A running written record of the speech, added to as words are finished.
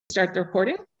Start the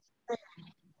recording?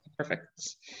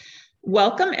 Perfect.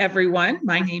 Welcome, everyone.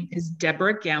 My name is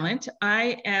Deborah Gallant.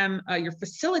 I am your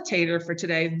facilitator for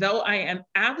today, though I am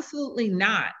absolutely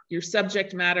not your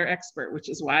subject matter expert, which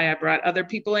is why I brought other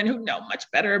people in who know much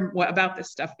better about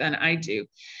this stuff than I do.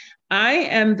 I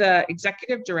am the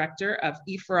executive director of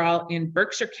E4All in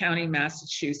Berkshire County,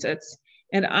 Massachusetts,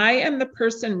 and I am the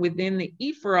person within the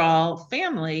E4All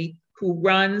family who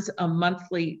runs a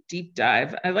monthly deep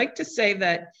dive. I like to say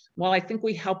that while I think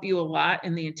we help you a lot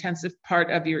in the intensive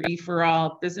part of your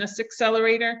E4All Business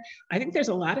Accelerator, I think there's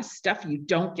a lot of stuff you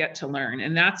don't get to learn.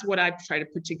 And that's what I try to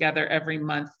put together every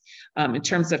month in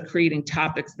terms of creating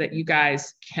topics that you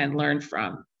guys can learn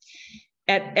from.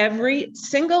 At every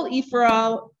single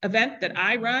E4All event that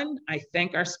I run, I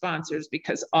thank our sponsors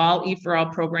because all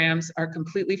E4All programs are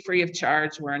completely free of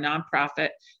charge. We're a nonprofit,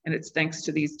 and it's thanks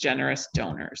to these generous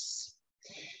donors.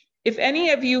 If any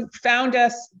of you found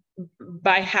us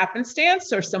by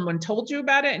happenstance or someone told you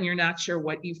about it and you're not sure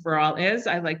what E4All is,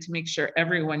 I like to make sure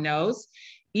everyone knows.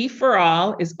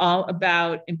 E4All is all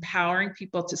about empowering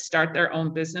people to start their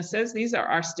own businesses. These are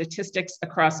our statistics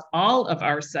across all of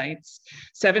our sites.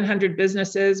 700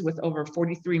 businesses with over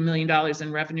 $43 million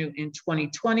in revenue in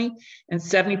 2020, and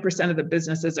 70% of the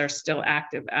businesses are still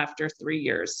active after 3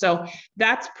 years. So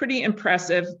that's pretty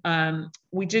impressive.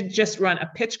 We did just run a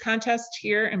pitch contest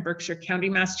here in Berkshire County,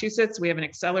 Massachusetts. We have an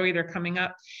accelerator coming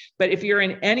up. But if you're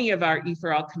in any of our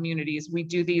E4All communities, we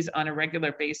do these on a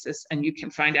regular basis, and you can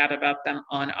find out about them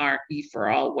on our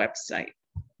E4All website.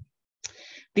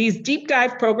 These deep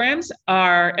dive programs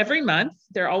are every month.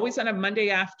 They're always on a Monday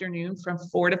afternoon from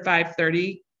 4 to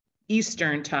 5:30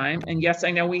 Eastern time. And yes,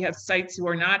 I know we have sites who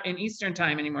are not in Eastern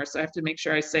time anymore, so I have to make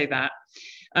sure I say that.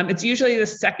 It's usually the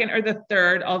second or the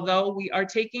third, although we are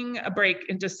taking a break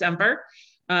in December.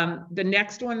 The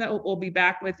next one that we'll be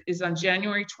back with is on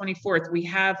January 24th. We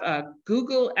have a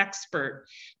Google expert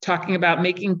talking about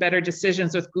making better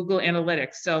decisions with Google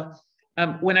Analytics. So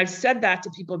when I've said that to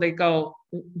people, they go,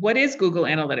 what is Google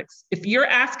Analytics? If you're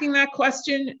asking that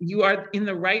question, you are in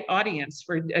the right audience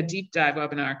for a deep dive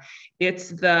webinar.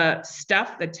 It's the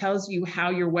stuff that tells you how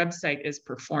your website is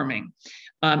performing.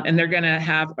 And they're going to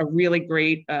have a really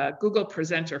great Google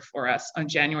presenter for us on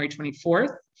January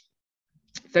 24th.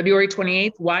 February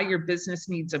 28th, why your business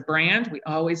needs a brand. We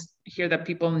always hear that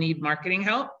people need marketing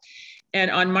help. And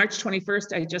on March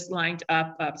 21st, I just lined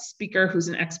up a speaker who's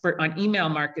an expert on email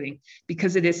marketing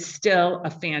because it is still a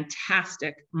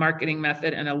fantastic marketing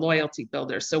method and a loyalty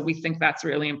builder. So we think that's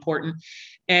really important.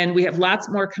 And we have lots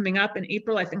more coming up in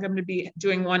April. I think I'm going to be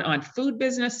doing one on food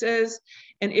businesses.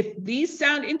 And if these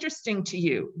sound interesting to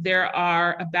you, there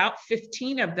are about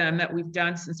 15 of them that we've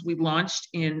done since we launched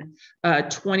in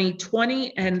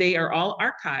 2020, and they are all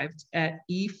archived at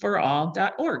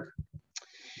e4all.org.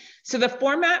 So the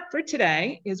format for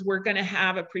today is we're going to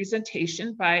have a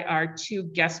presentation by our two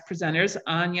guest presenters,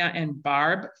 Anya and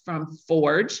Barb from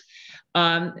Forge.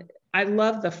 I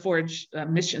love the Forge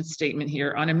mission statement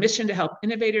here: on a mission to help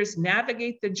innovators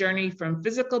navigate the journey from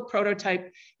physical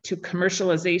prototype to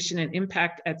commercialization and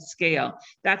impact at scale.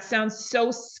 That sounds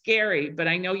so scary, but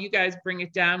I know you guys bring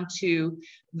it down to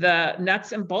the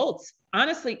nuts and bolts.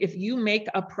 Honestly, if you make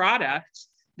a product,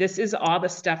 this is all the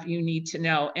stuff you need to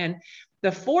know. And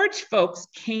the Forge folks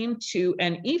came to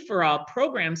an E4All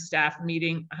program staff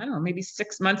meeting, I don't know, maybe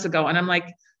 6 months ago. And I'm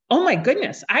like, oh my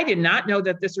goodness, I did not know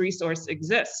that this resource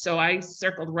exists. So I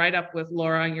circled right up with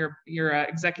Laura, your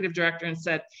executive director, and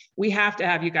said, we have to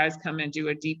have you guys come and do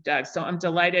a deep dive. So I'm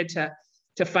delighted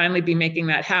to finally be making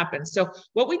that happen. So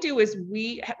what we do is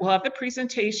we'll have the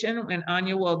presentation and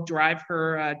Anya will drive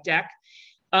her deck.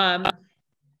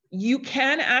 You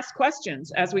can ask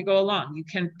questions as we go along. You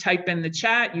can type in the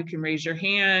chat, you can raise your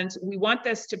hand. We want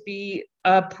this to be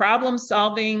a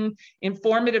problem-solving,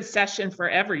 informative session for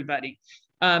everybody.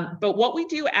 But what we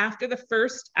do after the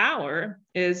first hour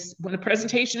is when the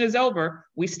presentation is over,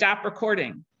 we stop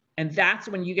recording. And that's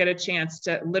when you get a chance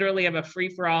to literally have a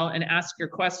free-for-all and ask your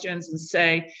questions and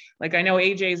say, like, I know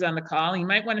AJ's on the call, you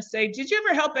might want to say, did you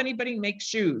ever help anybody make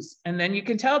shoes? And then you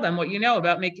can tell them what you know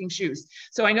about making shoes.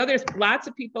 So I know there's lots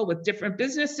of people with different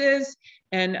businesses,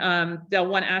 and they'll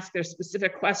want to ask their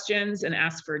specific questions and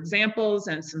ask for examples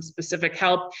and some specific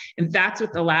help. And that's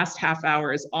what the last half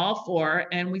hour is all for.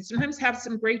 And we sometimes have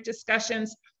some great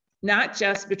discussions, not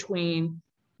just between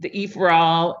the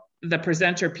E4All, the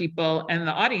presenter people and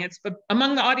the audience, but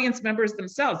among the audience members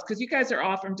themselves, because you guys are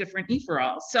all from different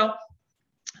E4Alls. So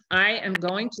I am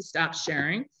going to stop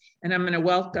sharing and I'm going to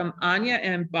welcome Anya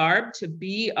and Barb to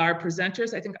be our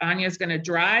presenters. I think Anya is going to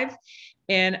drive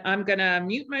And I'm going to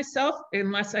mute myself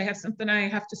unless I have something I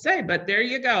have to say. But there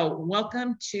you go.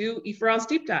 Welcome to E4L's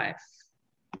Deep Dive.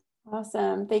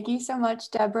 Awesome. Thank you so much,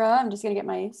 Deborah. I'm just going to get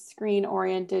my screen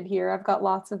oriented here. I've got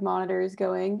lots of monitors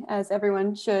going, as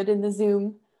everyone should in the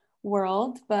Zoom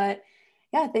world. But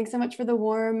yeah, thanks so much for the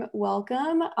warm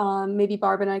welcome. Maybe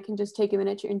Barb and I can just take a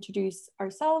minute to introduce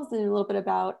ourselves and a little bit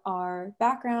about our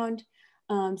background.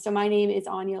 So my name is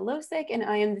Anya Losick, and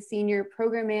I am the Senior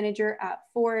Program Manager at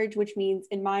Forge, which means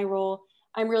in my role,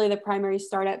 I'm really the primary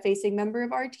startup facing member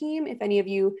of our team. If any of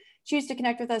you choose to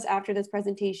connect with us after this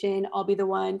presentation, I'll be the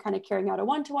one kind of carrying out a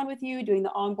one-to-one with you, doing the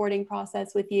onboarding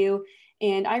process with you.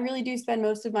 And I really do spend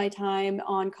most of my time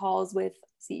on calls with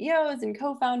CEOs and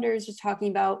co-founders, just talking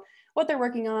about what they're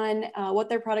working on, what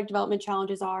their product development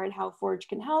challenges are, and how Forge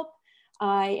can help.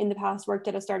 I, in the past, worked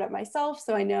at a startup myself,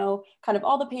 so I know kind of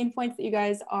all the pain points that you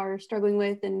guys are struggling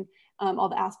with and all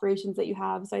the aspirations that you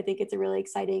have. So I think it's a really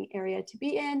exciting area to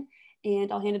be in.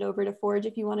 And I'll hand it over to Forge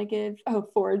if you want to give,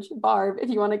 Barb,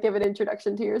 if you want to give an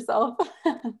introduction to yourself.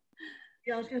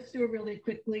 Yeah, I'll just do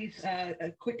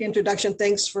a quick introduction.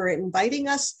 Thanks for inviting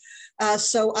us.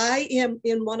 So I am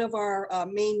in one of our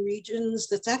main regions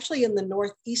that's actually in the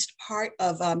northeast part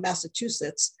of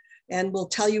Massachusetts. And we'll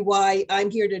tell you why I'm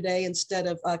here today instead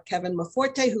of Kevin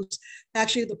Maforte, who's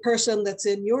actually the person that's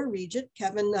in your region.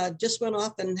 Kevin just went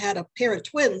off and had a pair of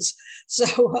twins.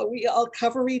 So we all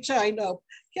cover each other. I know,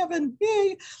 Kevin,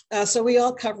 yay. So we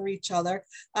all cover each other.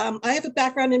 I have a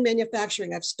background in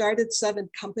manufacturing. I've started 7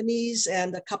 companies,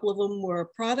 and a couple of them were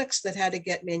products that had to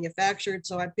get manufactured.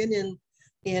 So I've been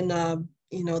in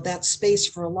that space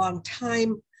for a long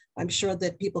time. I'm sure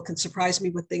that people can surprise me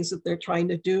with things that they're trying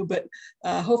to do, but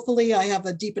hopefully I have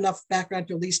a deep enough background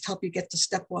to at least help you get to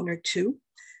step 1 or 2.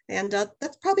 And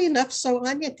that's probably enough. So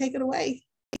Anya, take it away.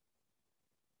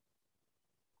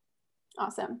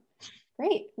 Awesome.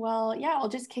 Great. Well, yeah, I'll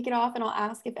just kick it off and I'll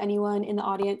ask if anyone in the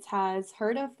audience has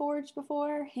heard of Forge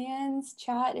before. Hands,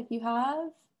 chat if you have.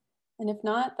 And if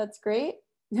not, that's great.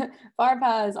 Barb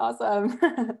has. Awesome.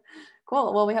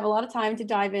 Cool. Well, we have a lot of time to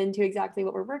dive into exactly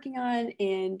what we're working on,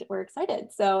 and we're excited.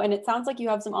 So, and it sounds like you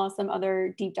have some awesome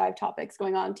other deep dive topics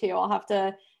going on too. I'll have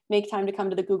to make time to come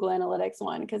to the Google Analytics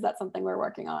one because that's something we're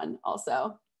working on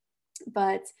also.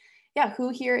 But yeah,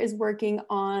 who here is working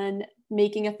on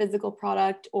making a physical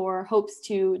product or hopes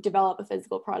to develop a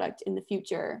physical product in the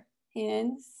future?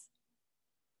 Hands.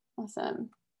 Awesome.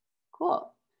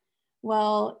 Cool.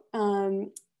 Well,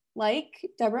 like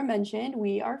Deborah mentioned,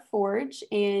 we are Forge,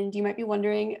 and you might be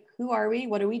wondering, who are we?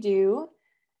 What do we do?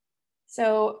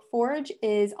 So Forge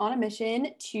is on a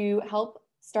mission to help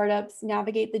startups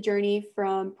navigate the journey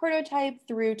from prototype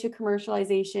through to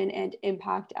commercialization and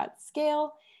impact at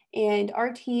scale. And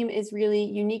our team is really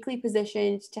uniquely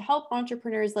positioned to help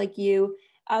entrepreneurs like you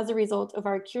as a result of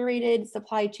our curated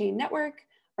supply chain network,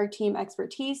 our team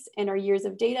expertise, and our years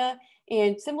of data.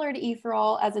 And similar to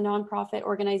E4All, as a nonprofit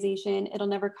organization, it'll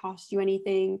never cost you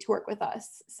anything to work with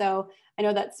us. So I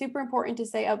know that's super important to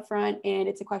say up front, and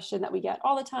it's a question that we get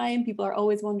all the time. People are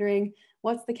always wondering,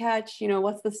 what's the catch?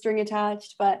 What's the string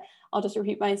attached? But I'll just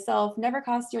repeat myself, never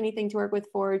cost you anything to work with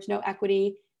Forge, no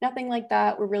equity, nothing like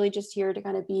that. We're really just here to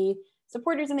kind of be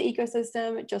supporters in the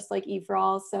ecosystem, just like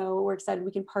E4All. So we're excited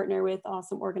we can partner with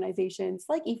awesome organizations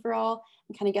like E4All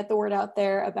and kind of get the word out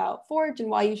there about Forge and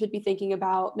why you should be thinking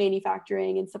about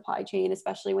manufacturing and supply chain,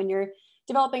 especially when you're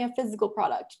developing a physical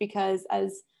product, because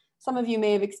as some of you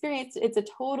may have experienced, it's a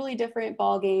totally different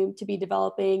ballgame to be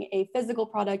developing a physical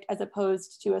product as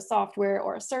opposed to a software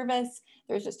or a service.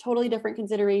 There's just totally different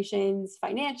considerations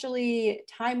financially,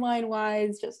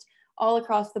 timeline-wise, just all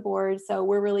across the board. So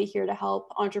we're really here to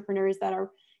help entrepreneurs that are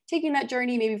taking that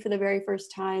journey maybe for the very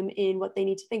first time in what they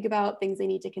need to think about, things they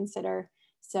need to consider.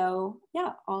 So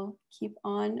yeah, I'll keep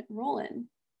on rolling.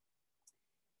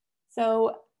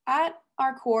 So at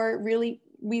our core, really,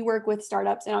 we work with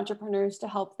startups and entrepreneurs to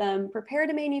help them prepare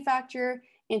to manufacture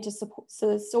and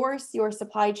to source your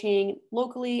supply chain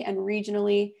locally and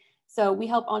regionally. So we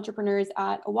help entrepreneurs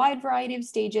at a wide variety of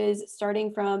stages,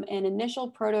 starting from an initial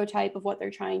prototype of what they're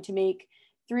trying to make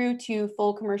through to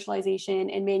full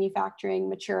commercialization and manufacturing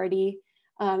maturity.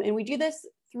 And we do this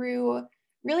through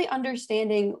really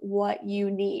understanding what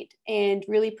you need and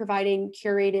really providing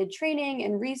curated training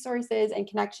and resources and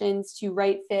connections to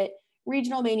right fit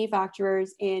regional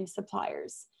manufacturers and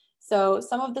suppliers. So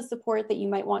some of the support that you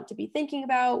might want to be thinking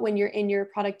about when you're in your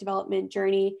product development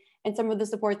journey, and some of the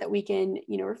support that we can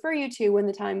refer you to when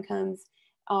the time comes,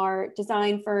 are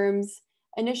design firms,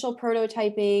 initial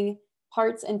prototyping,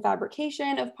 parts and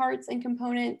fabrication of parts and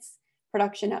components,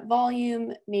 production at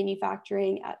volume,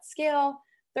 manufacturing at scale,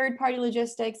 third-party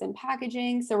logistics and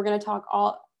packaging. So we're going to talk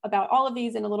about all of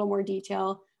these in a little more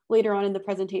detail later on in the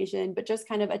presentation, but just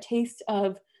kind of a taste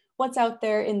of what's out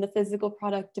there in the physical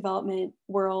product development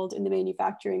world, in the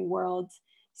manufacturing world.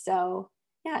 So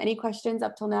yeah, any questions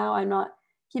up till now? I'm not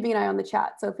keeping an eye on the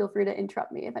chat, so feel free to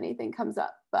interrupt me if anything comes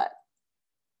up, but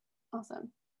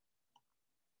awesome.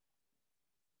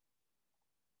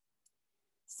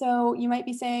 So you might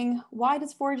be saying, why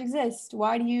does Forge exist?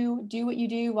 Why do you do what you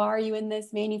do? Why are you in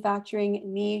this manufacturing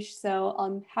niche? So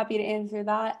I'm happy to answer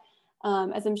that.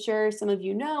 As I'm sure some of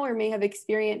you know or may have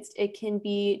experienced, it can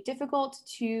be difficult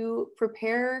to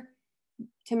prepare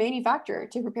to manufacture,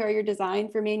 to prepare your design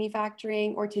for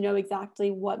manufacturing, or to know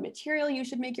exactly what material you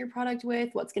should make your product with,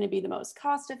 what's going to be the most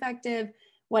cost effective,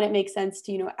 when it makes sense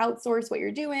to, outsource what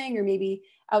you're doing, or maybe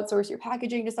outsource your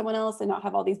packaging to someone else and not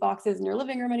have all these boxes in your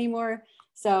living room anymore.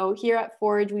 So here at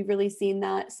Forge, we've really seen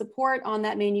that support on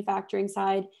that manufacturing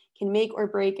side can make or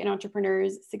break an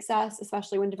entrepreneur's success,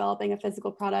 especially when developing a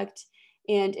physical product.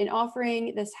 And in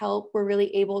offering this help, we're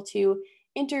really able to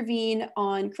intervene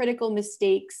on critical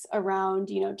mistakes around,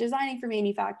 designing for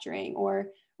manufacturing, or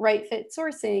right fit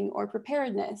sourcing, or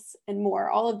preparedness, and more.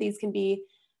 All of these can be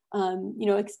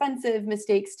expensive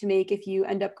mistakes to make if you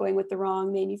end up going with the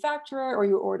wrong manufacturer, or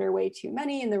you order way too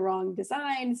many in the wrong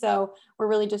design. So we're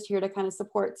really just here to kind of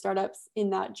support startups in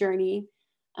that journey.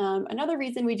 Another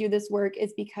reason we do this work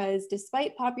is because,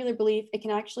 despite popular belief, it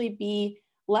can actually be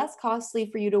less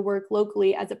costly for you to work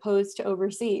locally as opposed to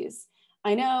overseas.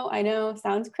 I know,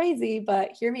 sounds crazy,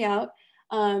 but hear me out.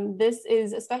 This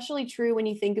is especially true when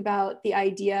you think about the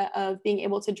idea of being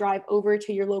able to drive over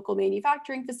to your local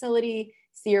manufacturing facility,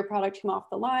 see your product come off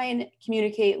the line,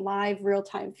 communicate live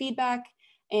real-time feedback.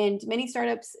 And many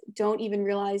startups don't even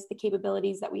realize the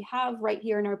capabilities that we have right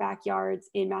here in our backyards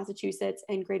in Massachusetts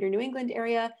and greater New England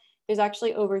area. There's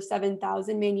actually over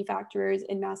 7,000 manufacturers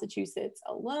in Massachusetts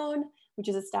alone, which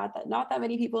is a stat that not that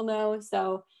many people know.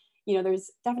 So,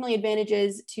 there's definitely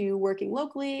advantages to working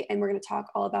locally, and we're going to talk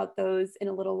all about those in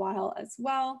a little while as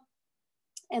well.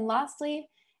 And lastly,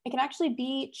 it can actually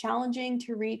be challenging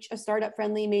to reach a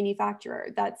startup-friendly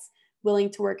manufacturer that's willing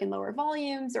to work in lower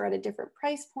volumes or at a different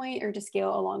price point, or to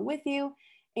scale along with you.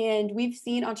 And we've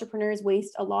seen entrepreneurs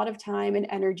waste a lot of time and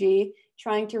energy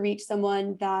trying to reach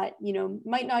someone that, you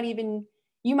might not even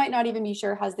be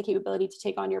sure has the capability to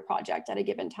take on your project at a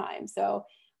given time. So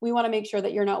we want to make sure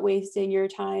that you're not wasting your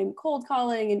time cold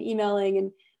calling and emailing.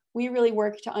 And we really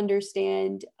work to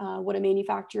understand what a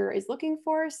manufacturer is looking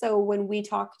for. So when we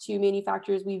talk to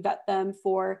manufacturers, we vet them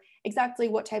for exactly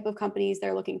what type of companies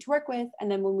they're looking to work with. And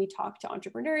then when we talk to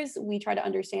entrepreneurs, we try to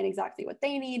understand exactly what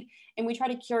they need. And we try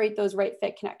to curate those right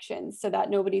fit connections so that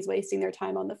nobody's wasting their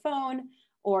time on the phone,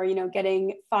 or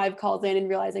getting 5 calls in and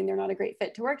realizing they're not a great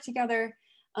fit to work together.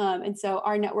 And so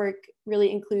our network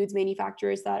really includes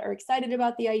manufacturers that are excited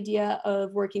about the idea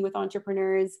of working with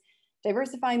entrepreneurs,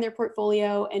 diversifying their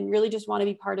portfolio, and really just want to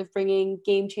be part of bringing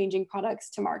game-changing products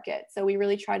to market. So we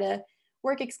really try to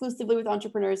work exclusively with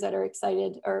entrepreneurs that are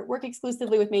excited, or work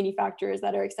exclusively with manufacturers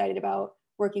that are excited about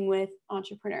working with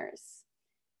entrepreneurs.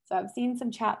 So I've seen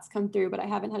some chats come through, but I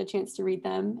haven't had a chance to read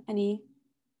them.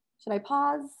 Should I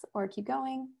pause or keep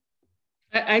going?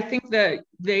 I think that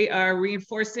they are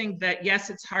reinforcing that, yes,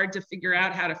 it's hard to figure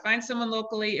out how to find someone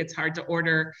locally. It's hard to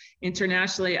order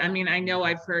internationally. I mean, I know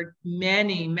I've heard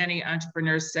many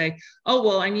entrepreneurs say, oh,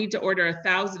 well, I need to order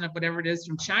 1,000 of whatever it is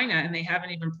from China, and they haven't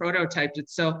even prototyped it.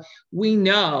 So we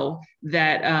know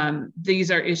that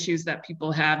these are issues that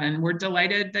people have, and we're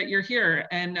delighted that you're here.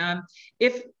 And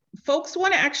if folks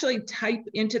want to actually type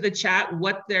into the chat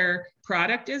what their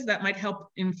product is, that might help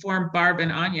inform Barb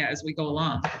and Anya as we go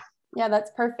along. Yeah,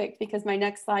 that's perfect, because my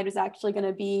next slide was actually going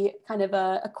to be kind of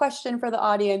a question for the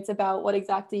audience about what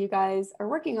exactly you guys are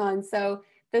working on. So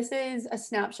this is a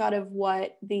snapshot of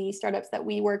what the startups that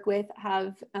we work with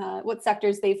have, what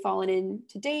sectors they've fallen in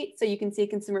to date. So you can see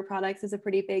consumer products is a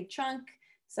pretty big chunk.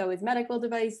 So is medical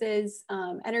devices,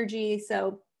 energy.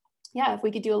 So yeah, if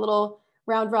we could do a little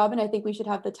round robin, I think we should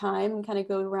have the time and kind of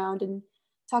go around and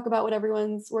talk about what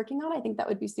everyone's working on. I think that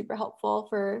would be super helpful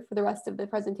for the rest of the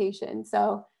presentation.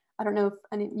 So I don't know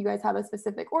if you guys have a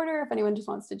specific order, if anyone just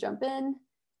wants to jump in,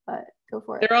 but go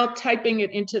for it. They're all typing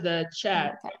it into the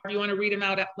chat. Okay. Do you want to read them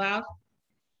out loud?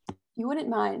 If you wouldn't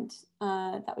mind,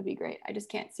 that would be great. I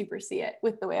just can't super see it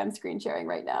with the way I'm screen sharing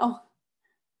right now.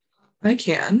 I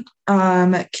can.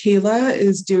 Kayla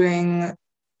is doing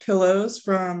pillows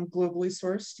from globally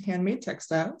sourced handmade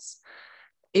textiles.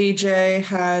 AJ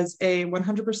has a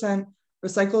 100%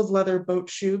 recycled leather boat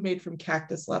shoe made from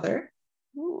cactus leather.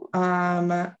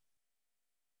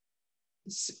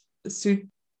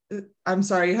 I'm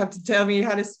sorry, you have to tell me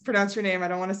how to pronounce your name. I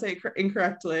don't want to say it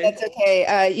incorrectly. That's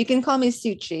okay. You can call me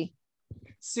Suchi.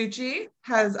 Suchi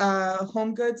has a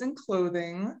home goods and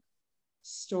clothing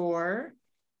store.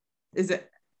 Is it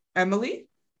Emily?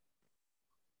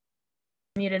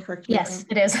 Muted. Yes,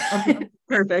 it is. Okay,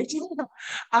 perfect.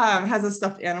 Has a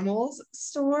stuffed animals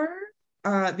store.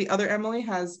 The other Emily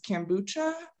has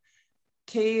kombucha.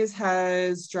 Kay's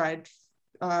has dried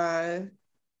CPG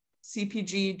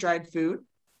dried food,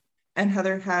 and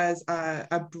Heather has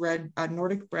a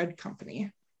Nordic bread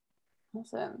company.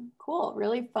 Awesome, cool,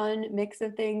 really fun mix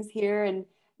of things here. And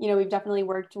we've definitely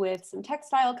worked with some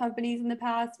textile companies in the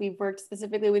past. We've worked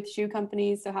specifically with shoe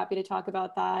companies, so happy to talk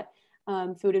about that.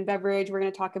 Food and beverage, we're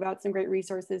going to talk about some great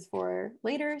resources for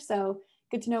later, so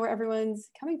good to know where everyone's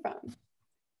coming from.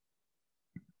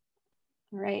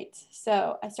 All right,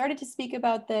 so I started to speak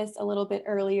about this a little bit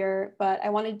earlier, but I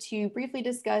wanted to briefly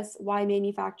discuss why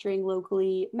manufacturing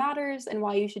locally matters and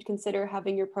why you should consider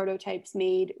having your prototypes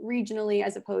made regionally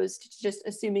as opposed to just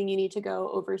assuming you need to go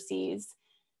overseas.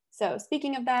 So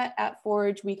speaking of that, at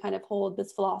Forge, we kind of hold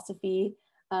this philosophy,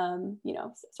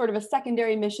 sort of a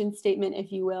secondary mission statement,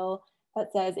 if you will,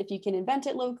 that says if you can invent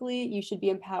it locally, you should be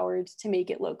empowered to make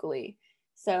it locally.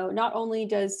 So not only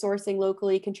does sourcing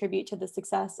locally contribute to the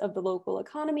success of the local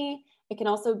economy, it can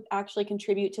also actually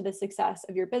contribute to the success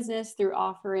of your business through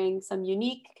offering some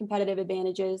unique competitive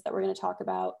advantages that we're going to talk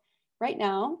about right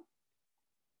now.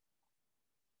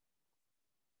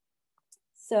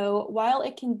 So while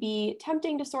it can be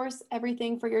tempting to source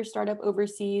everything for your startup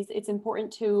overseas, it's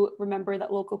important to remember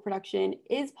that local production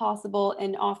is possible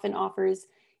and often offers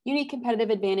unique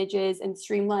competitive advantages and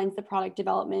streamlines the product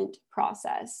development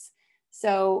process.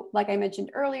 So like I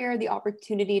mentioned earlier, the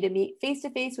opportunity to meet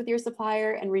face-to-face with your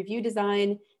supplier and review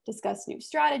design, discuss new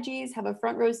strategies, have a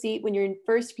front row seat when your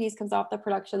first piece comes off the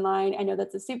production line. I know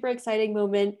that's a super exciting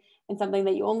moment and something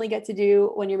that you only get to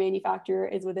do when your manufacturer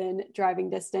is within driving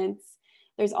distance.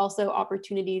 There's also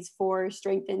opportunities for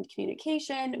strengthened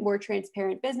communication, more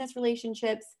transparent business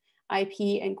relationships,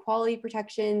 IP and quality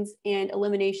protections, and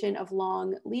elimination of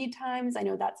long lead times. I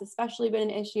know that's especially been an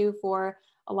issue for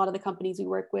a lot of the companies we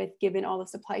work with, given all the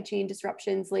supply chain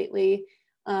disruptions lately.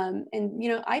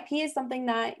 IP is something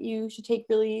that you should take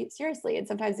really seriously. And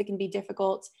sometimes it can be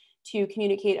difficult to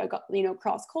communicate,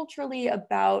 cross-culturally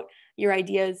about your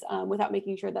ideas without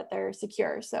making sure that they're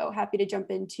secure. So happy to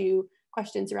jump into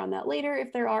questions around that later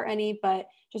if there are any, but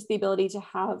just the ability to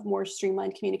have more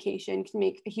streamlined communication can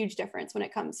make a huge difference when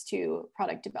it comes to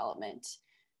product development.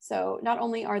 So not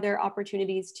only are there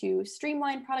opportunities to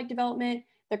streamline product development,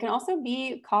 there can also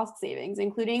be cost savings,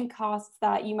 including costs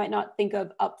that you might not think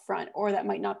of upfront or that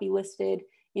might not be listed,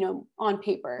 on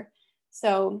paper.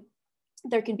 So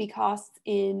there can be costs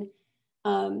in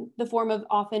the form of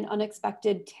often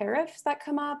unexpected tariffs that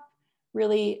come up,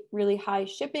 really, really high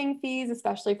shipping fees,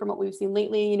 especially from what we've seen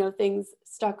lately, things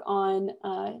stuck on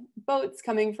boats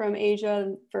coming from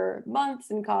Asia for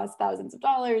months and cost thousands of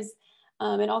dollars,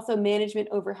 and also management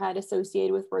overhead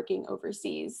associated with working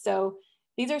overseas. So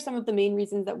these are some of the main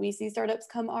reasons that we see startups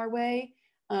come our way.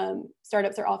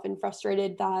 Startups are often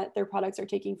frustrated that their products are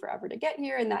taking forever to get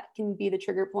here, and that can be the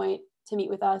trigger point to meet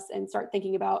with us and start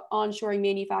thinking about onshoring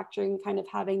manufacturing, kind of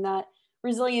having that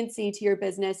resiliency to your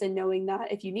business and knowing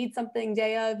that if you need something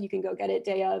day of, you can go get it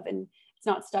day of, and it's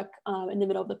not stuck in the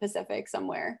middle of the Pacific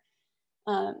somewhere.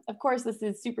 Of course, this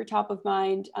is super top of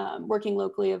mind. Working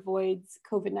locally avoids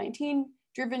COVID-19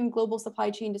 driven global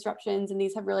supply chain disruptions, and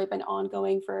these have really been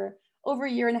ongoing for over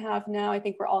a year and a half now. I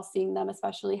think we're all seeing them,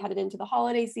 especially headed into the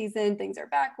holiday season. Things are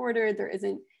back ordered. There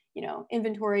isn't,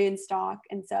 inventory in stock.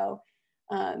 And so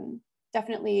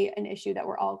definitely an issue that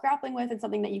we're all grappling with and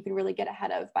something that you can really get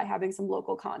ahead of by having some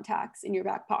local contacts in your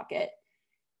back pocket.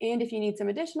 And if you need some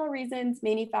additional reasons,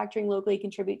 manufacturing locally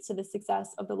contributes to the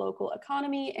success of the local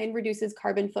economy and reduces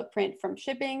carbon footprint from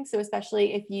shipping. So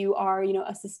especially if you are,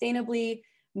 a sustainably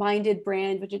minded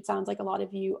brand, which it sounds like a lot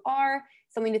of you are,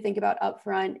 something to think about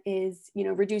upfront is,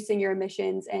 reducing your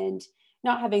emissions and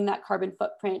not having that carbon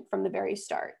footprint from the very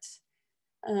start.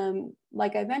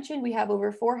 Like I mentioned, we have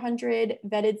over 400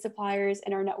 vetted suppliers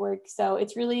in our network. So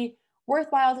it's really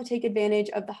worthwhile to take advantage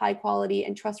of the high quality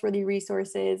and trustworthy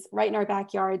resources right in our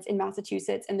backyards in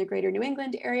Massachusetts and the greater New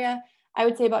England area. I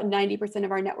would say about 90%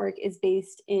 of our network is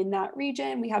based in that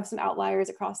region. We have some outliers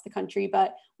across the country,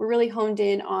 but we're really honed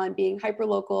in on being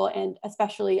hyperlocal and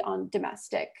especially on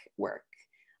domestic work.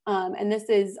 And this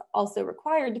is also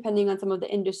required depending on some of the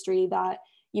industry that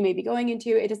you may be going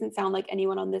into. It doesn't sound like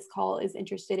anyone on this call is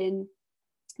interested in,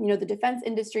 the defense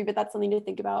industry, but that's something to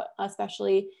think about,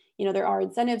 especially, there are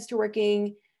incentives to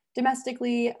working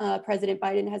domestically, President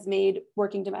Biden has made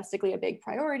working domestically a big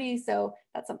priority. So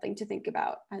that's something to think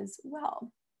about as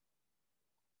well.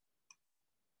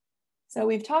 So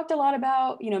we've talked a lot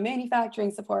about,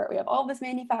 manufacturing support. We have all this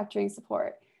manufacturing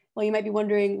support. Well, you might be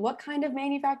wondering, what kind of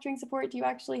manufacturing support do you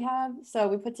actually have? So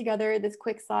we put together this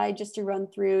quick slide just to run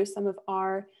through some of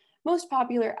our most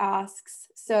popular asks.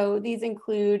 So these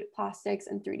include plastics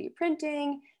and 3D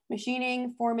printing,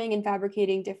 machining, forming and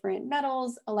fabricating different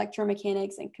metals,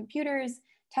 electromechanics and computers,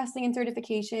 testing and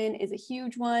certification is a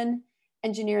huge one,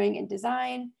 engineering and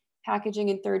design, packaging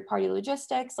and third-party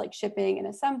logistics like shipping and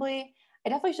assembly. I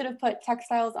definitely should have put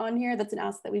textiles on here. That's an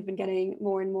ask that we've been getting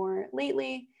more and more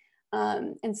lately.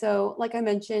 And so, like I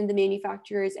mentioned, the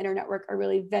manufacturers in our network are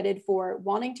really vetted for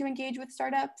wanting to engage with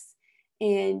startups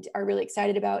and are really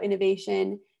excited about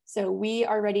innovation. So we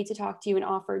are ready to talk to you and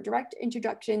offer direct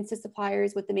introductions to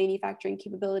suppliers with the manufacturing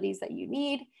capabilities that you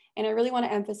need. And I really want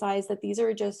to emphasize that these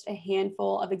are just a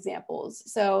handful of examples.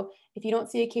 So if you don't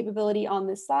see a capability on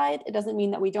this slide, it doesn't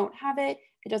mean that we don't have it.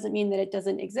 It doesn't mean that it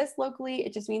doesn't exist locally.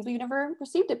 It just means we've never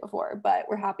received it before, but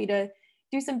we're happy to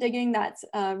do some digging. That's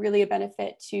really a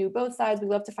benefit to both sides. We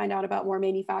love to find out about more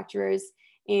manufacturers,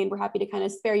 and we're happy to kind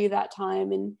of spare you that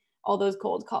time and all those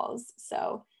cold calls.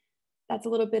 So that's a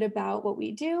little bit about what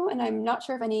we do. And I'm not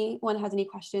sure if anyone has any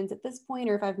questions at this point,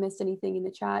 or if I've missed anything in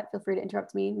the chat, feel free to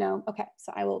interrupt me. No, okay,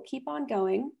 so I will keep on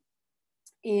going.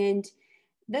 And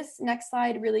this next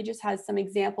slide really just has some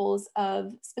examples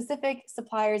of specific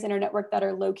suppliers in our network that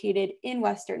are located in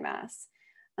Western Mass.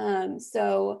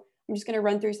 So I'm just going to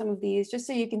run through some of these just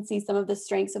so you can see some of the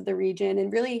strengths of the region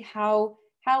and really how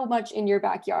much in your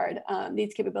backyard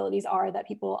these capabilities are that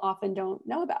people often don't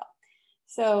know about.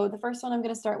 So the first one I'm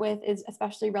going to start with is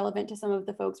especially relevant to some of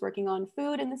the folks working on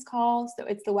food in this call. So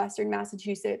it's the Western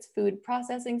Massachusetts Food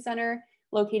Processing Center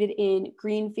located in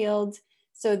Greenfield.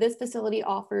 So this facility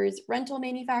offers rental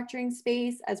manufacturing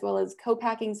space as well as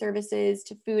co-packing services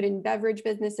to food and beverage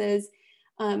businesses.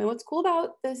 And what's cool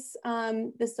about this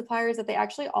supplier is that they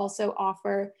actually also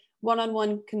offer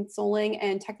one-on-one consulting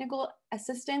and technical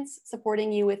assistance,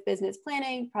 supporting you with business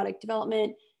planning, product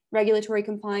development, regulatory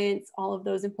compliance, all of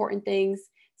those important things.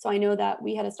 So I know that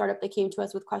we had a startup that came to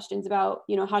us with questions about,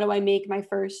 how do I make my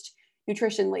first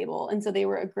nutrition label? And so they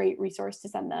were a great resource to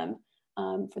send them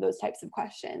for those types of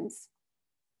questions.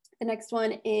 The next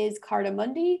one is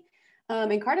Cartamundi.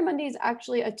 And Cartamundi is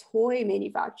actually a toy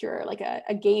manufacturer, like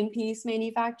a game piece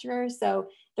manufacturer. So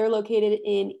they're located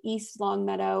in East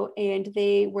Longmeadow, and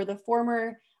they were the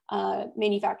former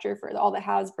manufacturer for all the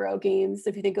Hasbro games. So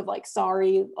if you think of like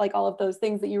Sorry, like all of those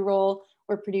things that you roll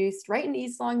were produced right in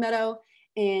East Longmeadow.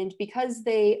 And because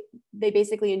they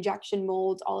basically injection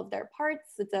mold all of their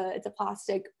parts, it's a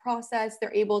plastic process,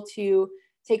 they're able to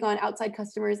take on outside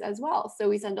customers as well. So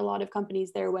we send a lot of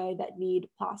companies their way that need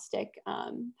plastic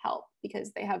help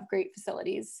because they have great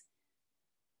facilities.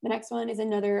 The next one is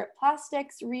another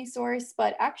plastics resource,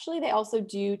 but actually they also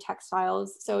do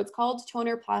textiles. So it's called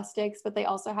Toner Plastics, but they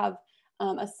also have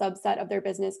a subset of their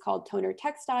business called Toner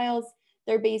Textiles.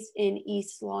 They're based in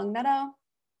East Longmeadow,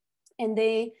 and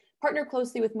they partner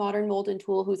closely with Modern Mold and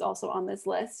Tool, who's also on this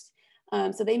list.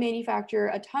 So they manufacture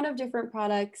a ton of different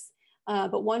products.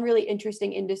 But one really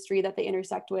interesting industry that they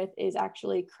intersect with is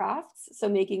actually crafts. So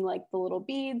making like the little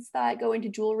beads that go into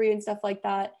jewelry and stuff like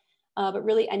that. But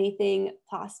really anything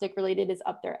plastic related is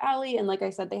up their alley. And like I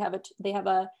said, they have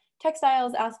a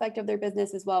textiles aspect of their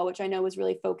business as well, which I know was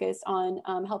really focused on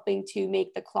helping to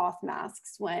make the cloth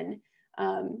masks when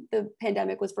the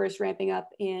pandemic was first ramping up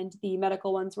and the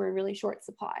medical ones were in really short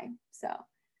supply. So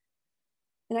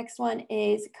the next one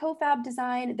is CoFab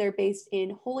Design. They're based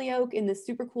in Holyoke in the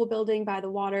super cool building by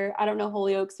the water. I don't know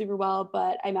Holyoke super well,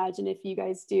 but I imagine if you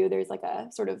guys do, there's like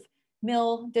a sort of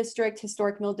mill district,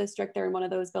 historic mill district. They're in one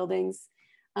of those buildings.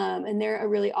 And they're a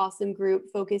really awesome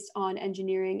group focused on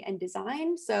engineering and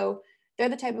design. So they're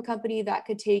the type of company that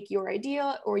could take your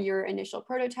idea or your initial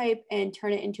prototype and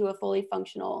turn it into a fully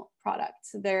functional product.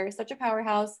 So they're such a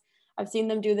powerhouse. I've seen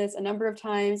them do this a number of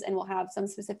times, and we'll have some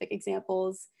specific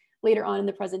examples later on in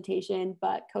the presentation,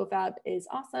 but CoFab is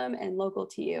awesome and local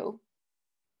to you.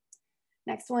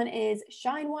 Next one is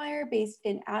ShineWire, based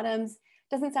in Adams.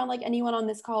 Doesn't sound like anyone on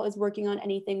this call is working on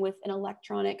anything with an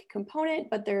electronic component,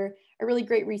 but they're a really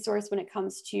great resource when it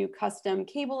comes to custom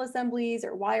cable assemblies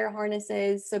or wire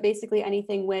harnesses. So basically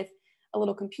anything with a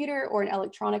little computer or an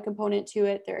electronic component to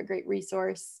it, they're a great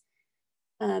resource.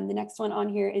 The next one on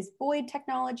here is Boyd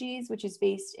Technologies, which is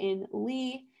based in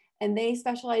Lee. And they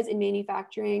specialize in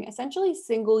manufacturing essentially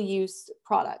single-use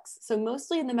products. So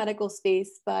mostly in the medical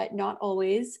space, but not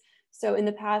always. So in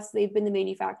the past, they've been the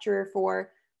manufacturer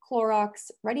for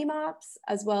Clorox Ready Mops,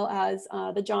 as well as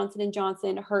the Johnson &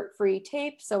 Johnson Hurt-Free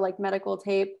tape, so like medical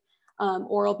tape,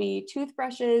 Oral-B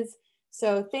toothbrushes,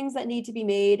 so things that need to be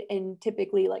made and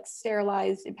typically like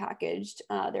sterilized and packaged.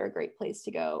 They're a great place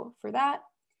to go for that.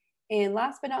 And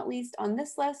last but not least on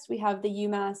this list, we have the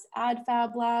UMass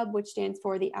AdFab Lab, which stands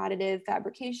for the Additive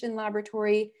Fabrication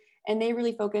Laboratory. And they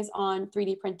really focus on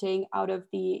 3D printing out of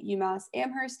the UMass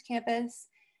Amherst campus.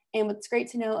 And what's great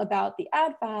to know about the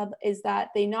AdFab is that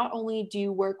they not only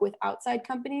do work with outside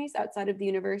companies outside of the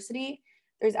university,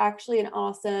 there's actually an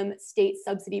awesome state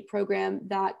subsidy program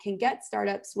that can get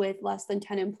startups with less than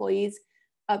 10 employees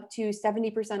up to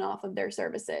 70% off of their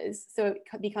services. So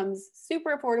it becomes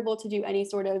super affordable to do any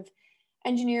sort of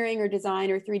engineering or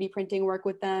design or 3D printing work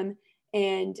with them.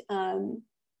 And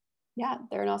yeah,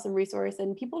 they're an awesome resource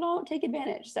and people don't take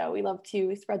advantage. So we love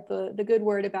to spread the good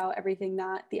word about everything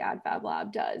that the AdFab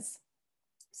Lab does.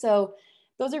 So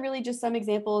those are really just some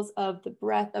examples of the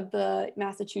breadth of the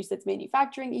Massachusetts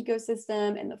manufacturing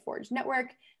ecosystem and the Forge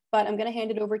network. But I'm going to hand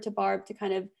it over to Barb to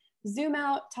kind of zoom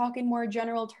out, talk in more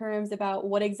general terms about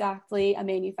what exactly a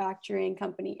manufacturing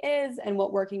company is and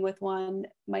what working with one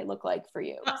might look like for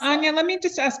you. Anya, let me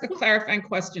just ask a clarifying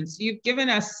question. So you've given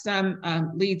us some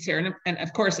leads here, and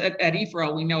of course at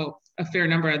eForall, we know a fair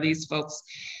number of these folks.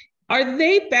 Are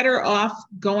they better off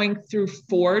going through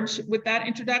Forge with that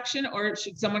introduction, or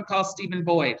should someone call Stephen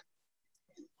Boyd?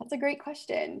 That's a great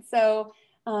question. So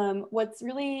what's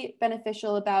really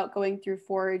beneficial about going through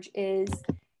Forge is,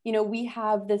 you know, we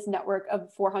have this network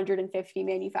of 450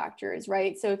 manufacturers,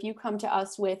 right? So if you come to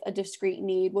us with a discrete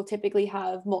need, we'll typically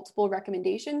have multiple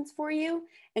recommendations for you.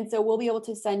 And so we'll be able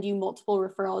to send you multiple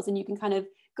referrals and you can kind of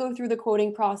go through the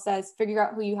quoting process, figure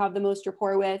out who you have the most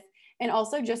rapport with. And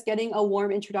also just getting a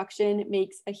warm introduction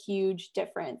makes a huge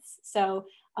difference. So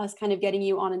us kind of getting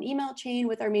you on an email chain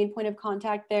with our main point of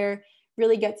contact there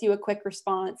really gets you a quick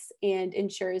response and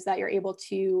ensures that you're able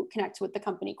to connect with the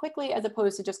company quickly, as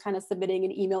opposed to just kind of submitting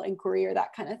an email inquiry or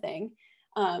that kind of thing.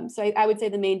 So I would say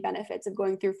the main benefits of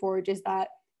going through Forge is that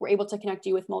we're able to connect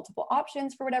you with multiple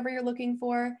options for whatever you're looking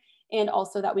for, and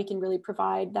also that we can really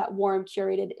provide that warm,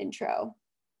 curated intro.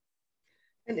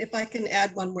 And if I can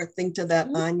add one more thing to that,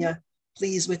 Anya,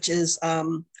 please, which is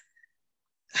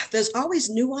there's always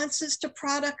nuances to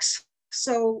products.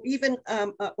 So even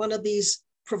one of these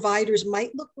providers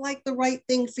might look like the right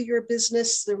thing for your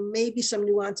business. There may be some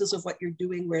nuances of what you're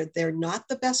doing where they're not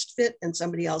the best fit and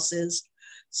somebody else is.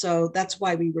 So that's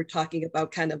why we were talking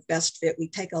about kind of best fit. We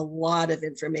take a lot of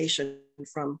information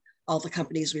from all the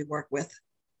companies we work with.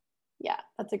 Yeah,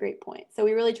 that's a great point. So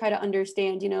we really try to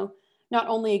understand, you know, not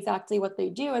only exactly what they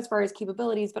do as far as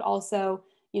capabilities, but also,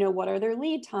 you know, what are their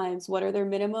lead times? What are their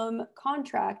minimum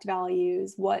contract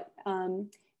values? What,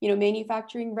 you know,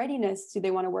 manufacturing readiness do they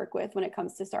want to work with when it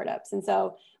comes to startups? And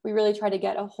so we really try to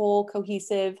get a whole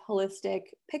cohesive, holistic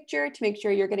picture to make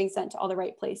sure you're getting sent to all the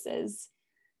right places.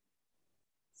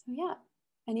 So yeah,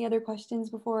 any other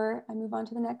questions before I move on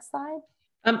to the next slide?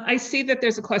 I see that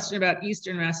there's a question about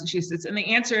Eastern Massachusetts, and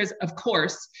the answer is, of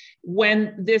course,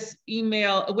 when this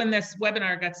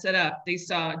webinar got set up, they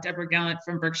saw Deborah Gallant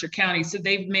from Berkshire County. So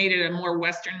they've made it a more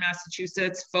Western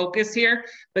Massachusetts focus here,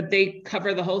 but they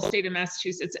cover the whole state of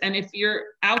Massachusetts. And if you're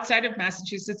outside of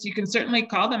Massachusetts, you can certainly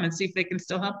call them and see if they can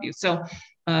still help you. So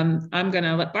I'm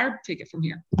gonna let Barb take it from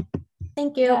here.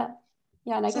 Thank you.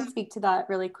 Yeah, and I can speak to that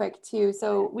really quick too.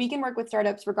 So we can work with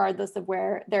startups regardless of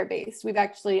where they're based.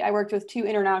 I worked with 2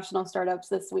 international startups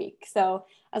this week. So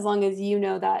as long as you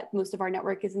know that most of our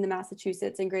network is in the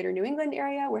Massachusetts and greater New England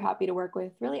area, we're happy to work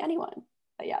with really anyone.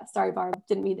 But yeah, sorry, Barb,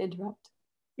 didn't mean to interrupt.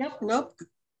 Yep, nope,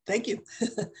 thank you.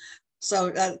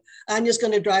 So Anya's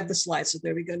going to drive the slide. So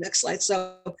there we go, next slide.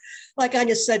 So like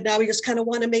Anya said, now we just kind of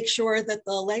want to make sure that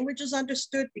the language is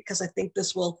understood, because I think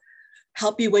this will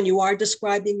help you when you are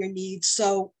describing your needs.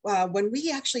 So when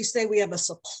we actually say we have a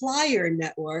supplier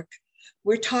network,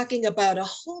 we're talking about a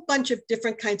whole bunch of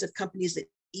different kinds of companies that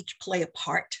each play a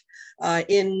part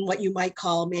in what you might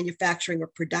call manufacturing or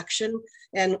production.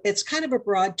 And it's kind of a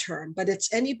broad term, but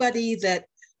it's anybody that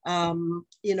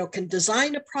you know, can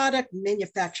design a product,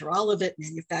 manufacture all of it,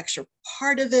 manufacture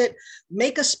part of it,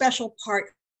 make a special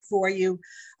part for you,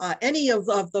 any of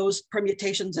those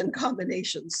permutations and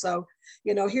combinations. So,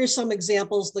 you know, here's some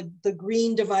examples. The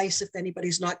green device, if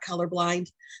anybody's not colorblind,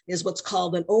 is what's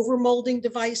called an overmolding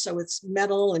device. So it's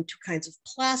metal and 2 kinds of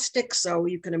plastic. So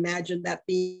you can imagine that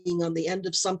being on the end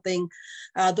of something.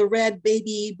 The red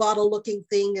baby bottle looking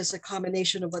thing is a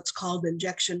combination of what's called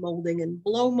injection molding and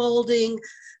blow molding.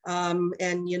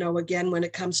 And, you know, again, when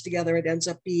it comes together, it ends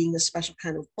up being a special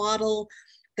kind of bottle.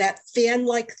 That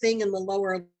fan-like thing in the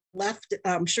lower left,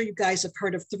 I'm sure you guys have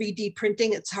heard of 3D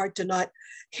printing. It's hard to not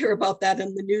hear about that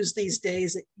in the news these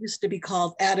days. It used to be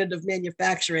called additive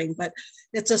manufacturing, but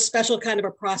it's a special kind of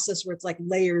a process where it's like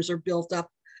layers are built up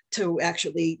to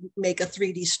actually make a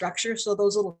 3D structure. So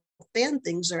those little fan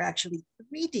things are actually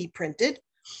 3D printed.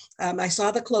 I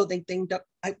saw the clothing thing.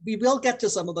 We will get to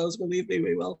some of those, believe me,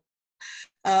 we will.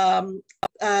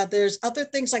 There's other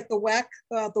things like the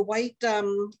white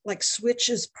like switch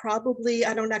is probably,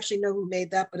 I don't actually know who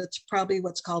made that, but it's probably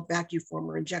what's called vacuum form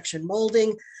or injection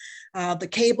molding. The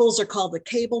cables are called the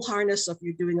cable harness if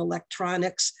you're doing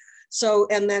electronics. So,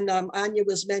 and then Anya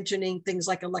was mentioning things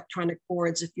like electronic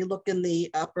boards. If you look in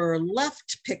the upper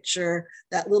left picture,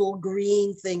 that little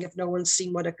green thing, if no one's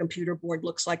seen what a computer board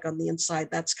looks like on the inside,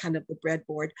 that's kind of the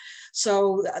breadboard.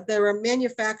 So there are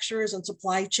manufacturers and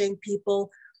supply chain people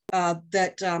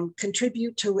that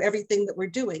contribute to everything that we're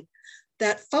doing.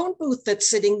 That phone booth that's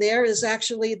sitting there is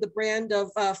actually the brand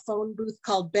of phone booth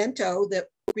called Bento that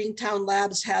Greentown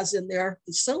Labs has in their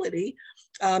facility.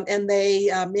 And they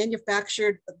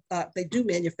they do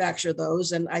manufacture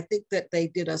those. And I think that they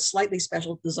did a slightly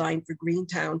special design for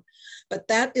Greentown. But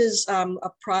that is a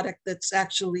product that's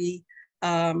actually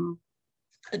a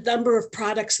number of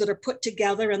products that are put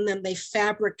together and then they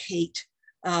fabricate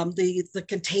the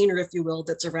container, if you will,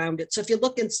 that's around it. So if you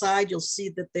look inside, you'll see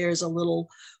that there's a little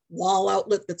wall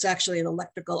outlet that's actually an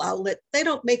electrical outlet. They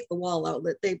don't make the wall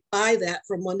outlet. They buy that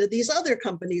from one of these other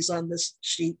companies on this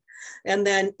sheet and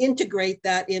then integrate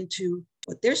that into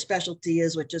what their specialty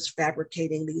is, which is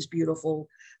fabricating these beautiful,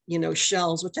 you know,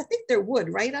 shells, which I think they're wood,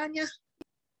 right, Anya?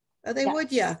 Are they wood?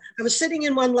 Yeah. I was sitting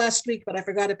in one last week, but I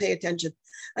forgot to pay attention.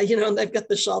 You know, and they've got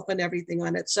the shelf and everything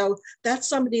on it. So that's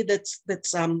somebody that's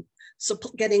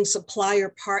getting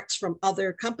supplier parts from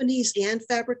other companies and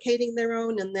fabricating their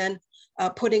own and then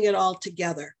putting it all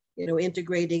together, you know,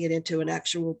 integrating it into an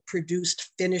actual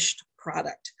produced, finished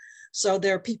product. So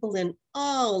there are people in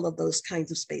all of those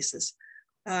kinds of spaces.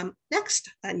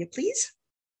 Next, Anya, please.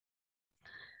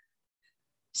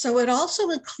 So it also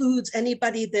includes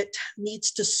anybody that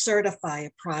needs to certify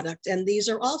a product, and these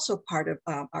are also part of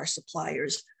our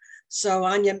suppliers. So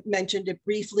Anya mentioned it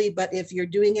briefly, but if you're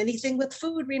doing anything with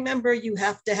food, remember you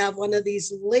have to have one of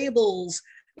these labels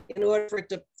in order for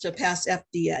it to pass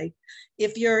FDA.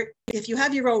 If you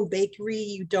have your own bakery,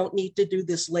 you don't need to do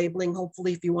this labeling.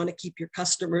 Hopefully, if you want to keep your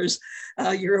customers,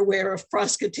 you're aware of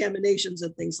cross-contaminations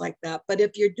and things like that. But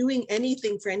if you're doing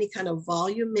anything for any kind of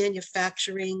volume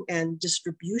manufacturing and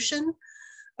distribution,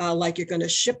 like you're going to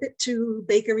ship it to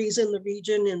bakeries in the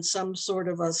region in some sort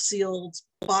of a sealed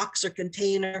box or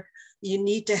container, you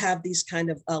need to have these kind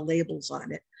of labels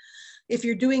on it. If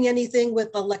you're doing anything with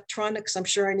electronics, I'm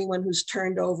sure anyone who's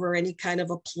turned over any kind of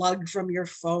a plug from your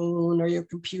phone or your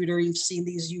computer, you've seen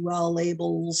these UL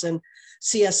labels and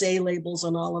CSA labels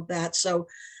and all of that. So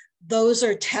those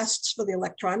are tests for the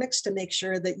electronics to make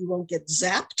sure that you won't get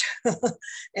zapped.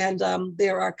 And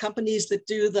there are companies that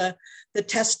do the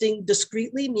testing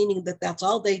discreetly, meaning that that's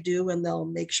all they do, and they'll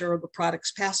make sure the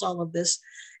products pass all of this.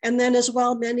 And then as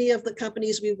well, many of the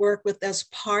companies we work with as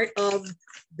part of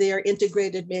their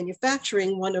integrated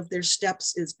manufacturing, one of their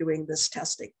steps is doing this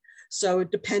testing. So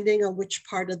depending on which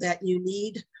part of that you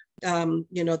need,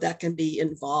 you know, that can be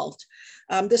involved.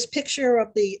 This picture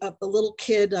of the little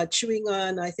kid chewing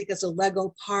on, I think it's a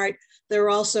Lego part. There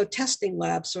are also testing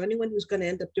labs. So anyone who's going to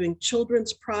end up doing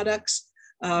children's products,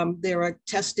 there are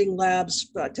testing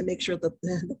labs to make sure that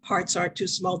the parts aren't too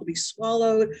small to be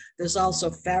swallowed. There's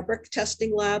also fabric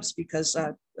testing labs because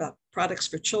products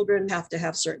for children have to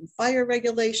have certain fire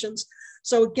regulations.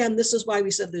 So again, this is why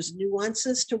we said there's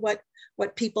nuances to what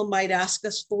people might ask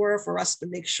us for us to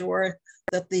make sure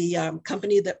that the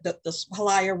company that the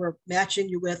supplier we're matching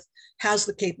you with has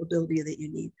the capability that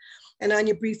you need. And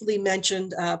Anya briefly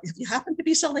mentioned, if you happen to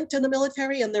be selling to the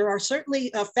military, and there are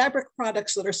certainly fabric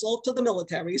products that are sold to the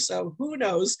military, so who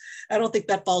knows? I don't think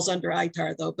that falls under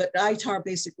ITAR though, but ITAR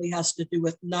basically has to do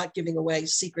with not giving away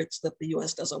secrets that the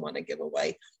US doesn't want to give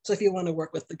away. So if you want to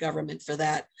work with the government for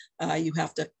that, you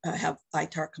have to have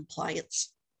ITAR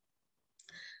compliance.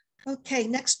 Okay,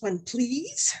 next one,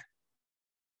 please.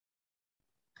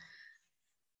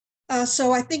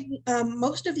 So I think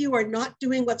most of you are not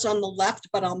doing what's on the left,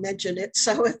 but I'll mention it.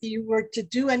 So if you were to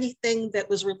do anything that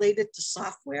was related to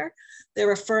software,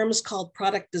 there are firms called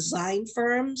product design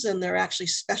firms, and there are actually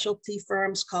specialty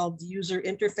firms called user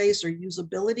interface or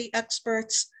usability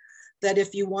experts, that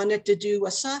if you wanted to do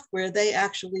a software, they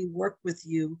actually work with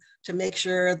you to make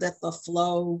sure that the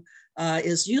flow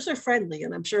is user-friendly.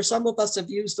 And I'm sure some of us have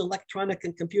used electronic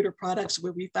and computer products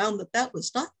where we found that that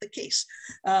was not the case.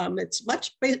 It's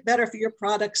much better for your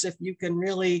products if you can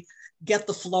really get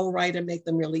the flow right and make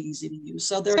them really easy to use.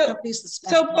 So there are companies that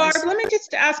specialize. So Barb, let me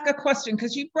just ask a question,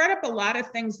 because you brought up a lot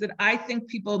of things that I think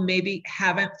people maybe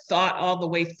haven't thought all the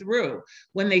way through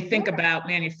when they think about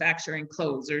manufacturing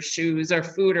clothes or shoes or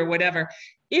food or whatever.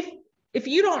 If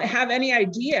you don't have any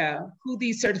idea who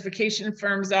these certification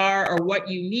firms are or what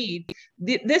you need,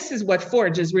 this is what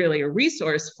Forge is really a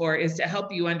resource for, is to help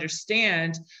you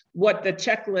understand what the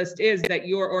checklist is that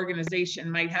your organization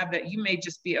might have that you may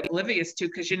just be oblivious to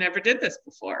because you never did this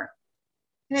before.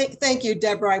 Hey, thank you,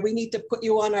 Deborah. We need to put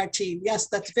you on our team. Yes,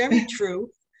 that's very true.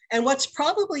 And what's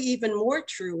probably even more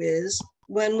true is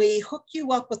when we hook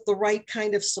you up with the right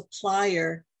kind of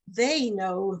supplier, they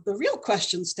know the real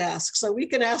questions to ask. So we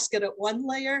can ask it at one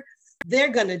layer,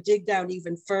 they're going to dig down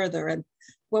even further. And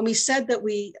when we said that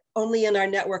we only in our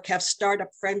network have startup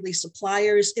friendly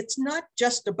suppliers, it's not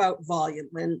just about volume.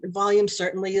 And volume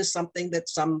certainly is something that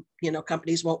some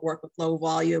companies won't work with low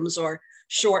volumes or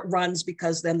short runs,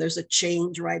 because then there's a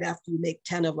change right after you make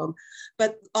 10 of them.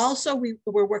 But also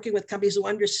we're working with companies who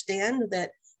understand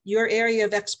that your area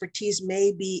of expertise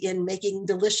may be in making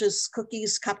delicious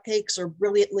cookies, cupcakes, or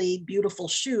brilliantly beautiful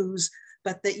shoes,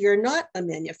 but that you're not a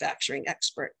manufacturing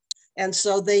expert. And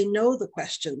so they know the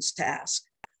questions to ask.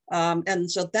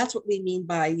 And so that's what we mean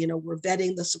by, we're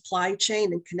vetting the supply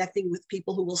chain and connecting with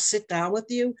people who will sit down with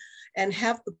you and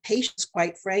have the patience,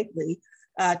 quite frankly,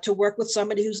 to work with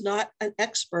somebody who's not an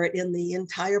expert in the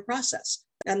entire process.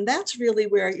 And that's really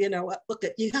where, look,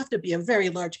 you have to be a very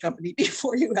large company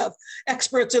before you have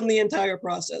experts in the entire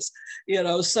process,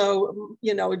 so,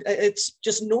 it's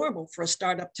just normal for a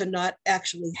startup to not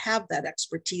actually have that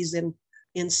expertise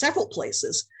in several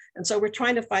places. And so we're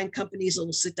trying to find companies that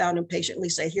will sit down and patiently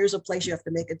say, here's a place you have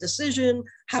to make a decision.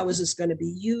 How is this going to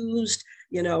be used?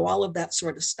 All of that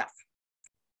sort of stuff.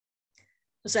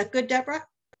 Is that good, Deborah?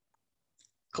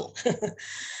 Cool.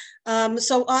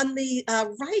 So on the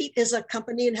right is a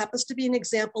company, and happens to be an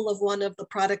example of one of the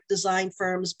product design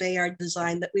firms, Bayard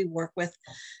Design, that we work with.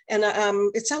 And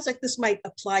it sounds like this might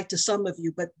apply to some of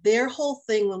you, but their whole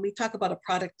thing, when we talk about a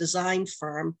product design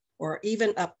firm, or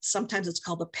even sometimes it's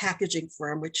called a packaging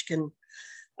firm, which can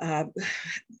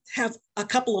have a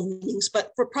couple of meanings.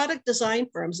 But for product design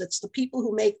firms, it's the people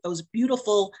who make those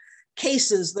beautiful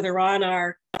cases that are on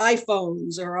our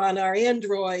iPhones or on our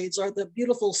Androids, or the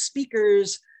beautiful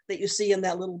speakers that you see in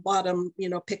that little bottom,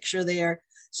 picture there.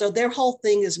 So their whole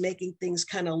thing is making things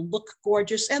kind of look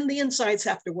gorgeous, and the insides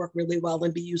have to work really well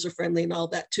and be user-friendly and all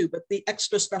that too. But the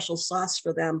extra special sauce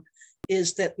for them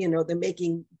is that, they're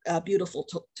making beautiful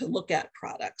to look at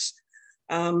products.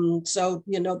 So,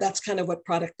 that's kind of what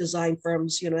product design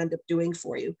firms, end up doing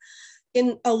for you.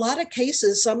 In a lot of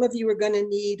cases, some of you are going to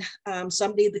need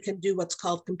somebody that can do what's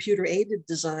called computer-aided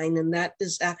design, and that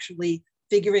is actually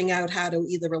figuring out how to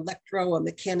either electro or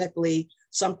mechanically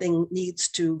something needs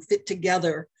to fit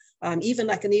together. I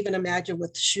can even imagine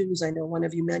with shoes. I know one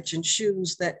of you mentioned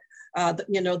shoes, that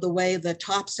the way the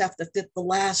tops have to fit the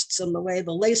lasts and the way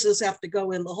the laces have to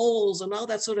go in the holes and all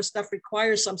that sort of stuff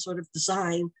requires some sort of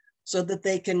design, so that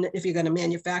they can, if you're going to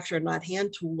manufacture, not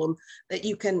hand tool them, that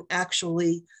you can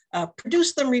actually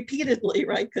produce them repeatedly,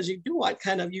 right? Because you do want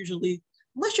kind of usually,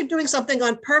 unless you're doing something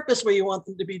on purpose where you want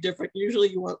them to be different, usually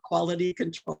you want quality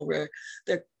control where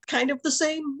they're kind of the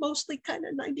same, mostly kind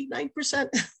of 99%.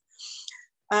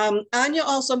 Anya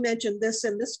also mentioned this,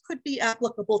 and this could be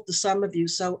applicable to some of you.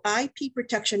 So IP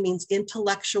protection means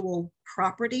intellectual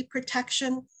property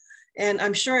protection. And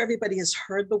I'm sure everybody has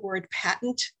heard the word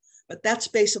patent, but that's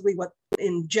basically what,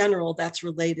 in general, that's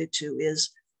related to, is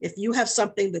if you have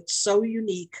something that's so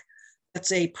unique,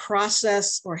 that's a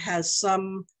process or has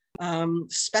some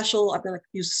special, I'm going to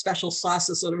use special sauce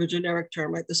as sort of a generic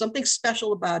term, right? There's something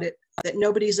special about it that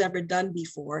nobody's ever done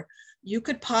before. You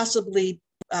could possibly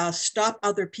stop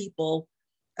other people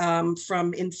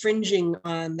from infringing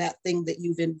on that thing that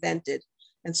you've invented.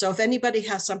 And so if anybody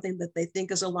has something that they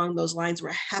think is along those lines,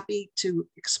 we're happy to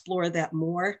explore that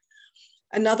more.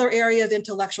 Another area of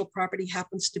intellectual property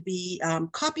happens to be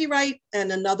copyright,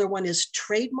 and another one is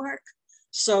trademark.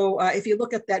 So if you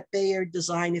look at that Bayard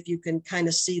Design, if you can kind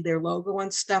of see their logo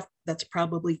and stuff, that's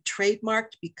probably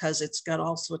trademarked because it's got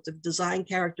all sorts of design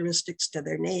characteristics to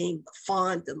their name, the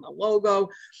font and the logo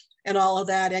and all of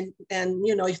that. And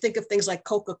you think of things like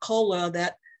Coca-Cola,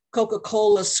 that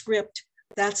Coca-Cola script,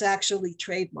 that's actually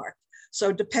trademarked.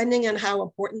 So depending on how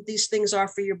important these things are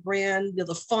for your brand,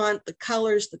 the font, the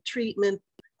colors, the treatment,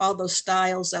 all those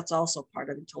styles, that's also part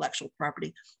of intellectual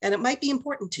property. And it might be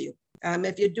important to you.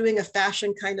 If you're doing a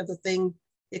fashion kind of a thing,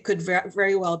 It could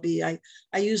very well be. I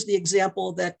use the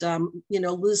example that,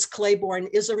 Liz Claiborne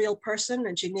is a real person,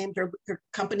 and she named her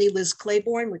company Liz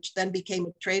Claiborne, which then became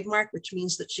a trademark, which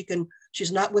means that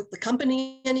she's not with the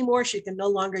company anymore. She can no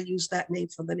longer use that name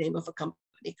for the name of a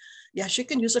company. Yeah, she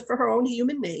can use it for her own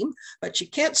human name, but she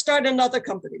can't start another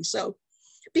company. So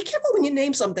be careful when you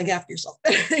name something after yourself.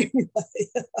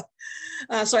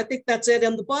 So I think that's it.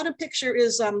 And the bottom picture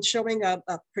is showing a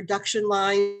production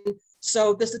line.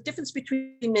 So there's a difference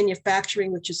between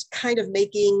manufacturing, which is kind of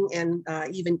making and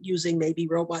even using maybe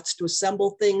robots to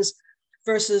assemble things,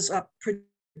 versus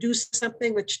produce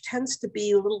something, which tends to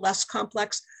be a little less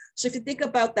complex. So if you think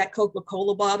about that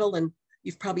Coca-Cola bottle, and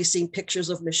you've probably seen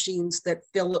pictures of machines that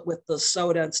fill it with the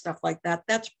soda and stuff like that,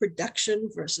 that's production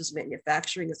versus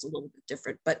manufacturing. It's a little bit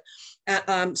different, but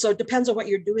so it depends on what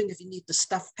you're doing. If you need to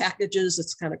stuff packages,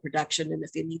 it's kind of production. And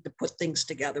if you need to put things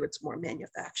together, it's more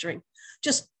manufacturing.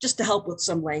 Just to help with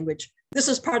some language. This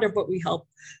is part of what we help,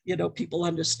 people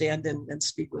understand and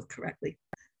speak with correctly.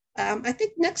 I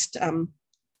think next, sorry,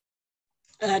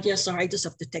 I just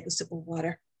have to take a sip of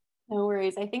water. No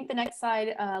worries. I think the next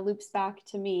slide loops back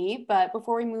to me, but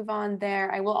before we move on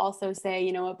there, I will also say,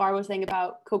 what Barb was saying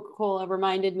about Coca-Cola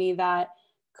reminded me that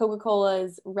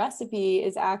Coca-Cola's recipe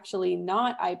is actually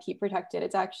not IP protected.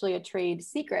 It's actually a trade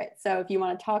secret. So if you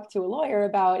want to talk to a lawyer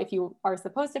about if you are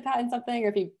supposed to patent something,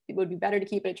 or if it would be better to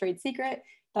keep it a trade secret,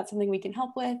 that's something we can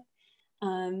help with.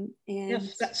 And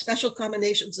yes, special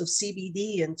combinations of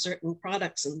CBD in certain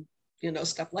products and,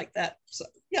 stuff like that. So,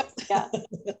 yep. Yeah,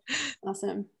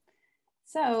 awesome.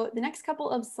 So the next couple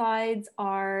of slides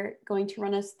are going to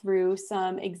run us through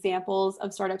some examples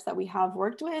of startups that we have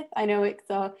worked with. I know it's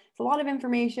a lot of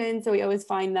information, so we always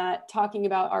find that talking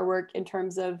about our work in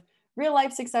terms of real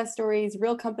life success stories,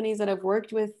 real companies that have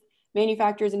worked with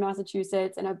manufacturers in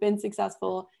Massachusetts and have been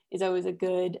successful is always a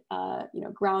good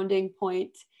grounding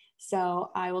point. So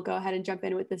I will go ahead and jump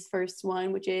in with this first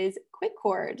one, which is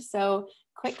QuickCord. So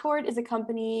QuickCord is a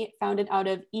company founded out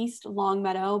of East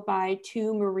Longmeadow by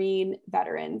two Marine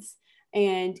veterans.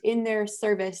 And in their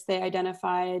service, they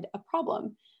identified a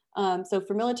problem. So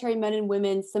for military men and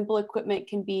women, simple equipment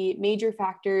can be major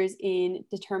factors in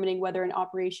determining whether an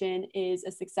operation is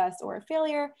a success or a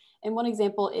failure. And one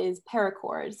example is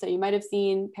paracord. So you might have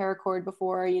seen paracord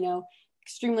before,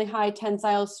 extremely high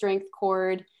tensile strength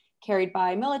cord carried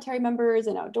by military members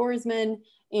and outdoorsmen,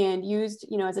 and used,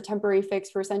 as a temporary fix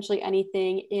for essentially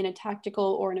anything in a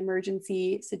tactical or an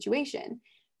emergency situation.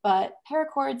 But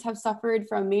paracords have suffered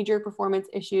from major performance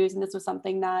issues, and this was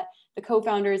something that the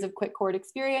co-founders of QuickCord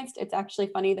experienced. It's actually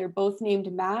funny, they're both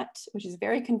named Matt, which is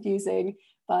very confusing,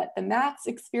 but the Matts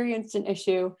experienced an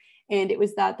issue, and it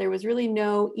was that there was really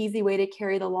no easy way to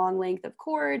carry the long length of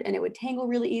cord, and it would tangle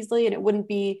really easily, and it wouldn't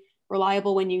be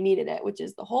reliable when you needed it, which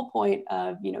is the whole point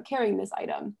of carrying this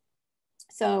item.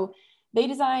 So they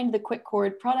designed the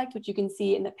QuickCord product, which you can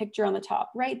see in the picture on the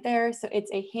top right there. So it's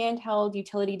a handheld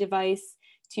utility device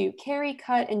to carry,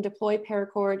 cut, and deploy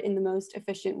paracord in the most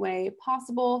efficient way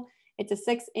possible. It's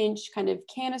a 6-inch kind of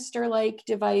canister-like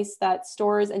device that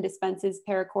stores and dispenses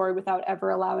paracord without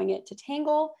ever allowing it to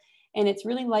tangle. And it's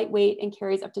really lightweight and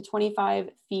carries up to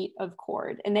 25 feet of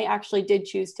cord. And they actually did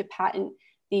choose to patent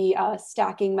the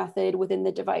stacking method within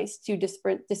the device to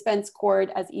dispense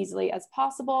cord as easily as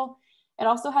possible. It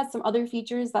also has some other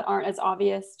features that aren't as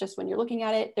obvious just when you're looking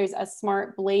at it. There's a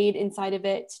smart blade inside of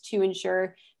it to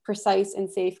ensure precise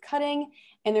and safe cutting.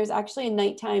 And there's actually a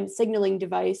nighttime signaling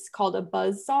device called a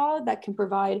buzz saw that can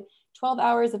provide 12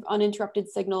 hours of uninterrupted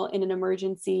signal in an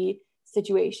emergency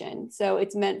situation. So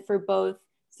it's meant for both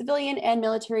civilian and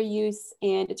military use,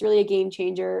 and it's really a game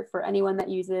changer for anyone that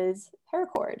uses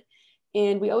paracord.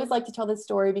 And we always like to tell this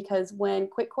story because when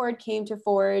QuickCord came to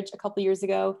Forge a couple years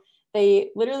ago, they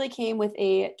literally came with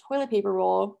a toilet paper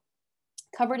roll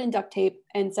covered in duct tape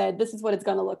and said, this is what it's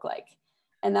gonna look like.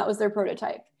 And that was their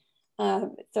prototype.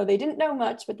 So they didn't know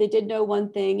much, but they did know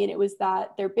one thing, and it was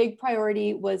that their big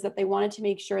priority was that they wanted to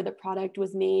make sure the product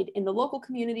was made in the local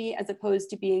community as opposed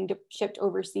to being shipped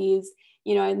overseas.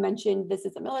 I mentioned this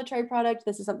is a military product.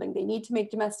 This is something they need to make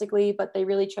domestically, but they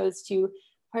really chose to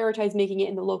prioritize making it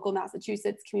in the local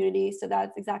Massachusetts community. So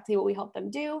that's exactly what we helped them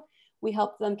do. We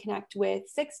helped them connect with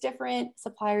 6 different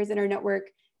suppliers in our network,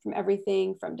 from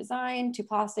everything from design to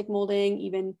plastic molding,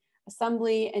 even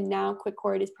assembly. And now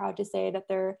QuickCord is proud to say that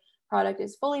their product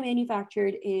is fully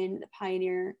manufactured in the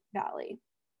Pioneer Valley.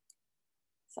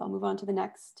 So I'll move on to the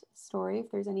next story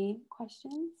if there's any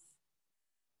questions.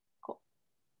 Cool.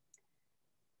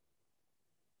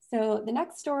 So the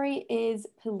next story is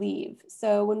Palieve.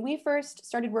 So when we first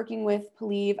started working with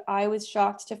Palieve, I was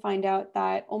shocked to find out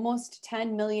that almost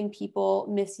 10 million people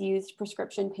misused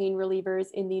prescription pain relievers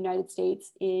in the United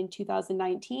States in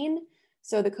 2019.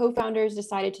 So the co-founders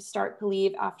decided to start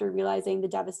Palieve after realizing the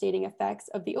devastating effects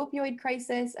of the opioid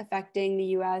crisis affecting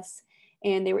the US.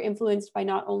 And they were influenced by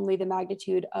not only the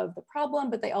magnitude of the problem,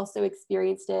 but they also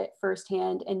experienced it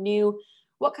firsthand and knew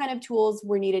what kind of tools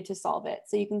were needed to solve it.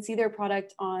 So you can see their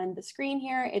product on the screen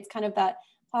here. It's kind of that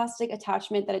plastic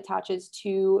attachment that attaches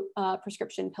to a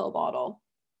prescription pill bottle.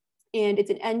 And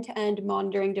it's an end-to-end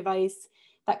monitoring device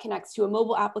that connects to a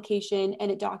mobile application,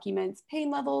 and it documents pain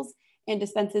levels and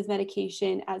dispenses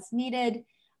medication as needed.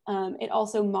 It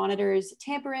also monitors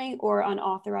tampering or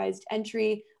unauthorized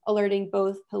entry, alerting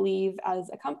both Palieve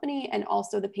as a company and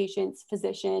also the patient's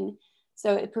physician.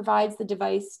 So it provides the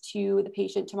device to the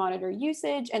patient to monitor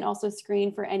usage and also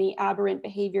screen for any aberrant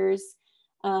behaviors.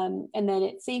 And then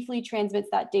it safely transmits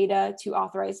that data to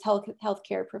authorized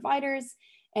healthcare providers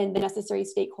and the necessary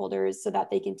stakeholders so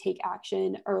that they can take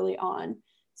action early on.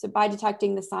 So by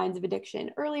detecting the signs of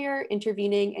addiction earlier,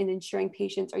 intervening and ensuring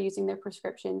patients are using their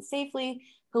prescriptions safely,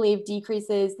 Palieve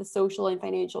decreases the social and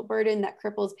financial burden that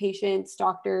cripples patients,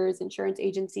 doctors, insurance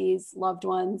agencies, loved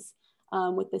ones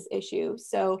with this issue.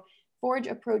 So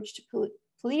Palieve approached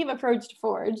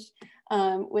Forge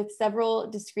with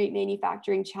several discrete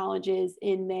manufacturing challenges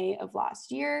in May of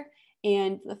last year.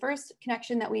 And the first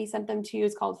connection that we sent them to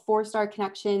is called 4-Star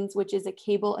Connections, which is a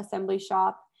cable assembly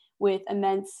shop with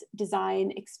immense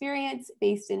design experience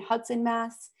based in Hudson,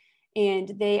 Mass.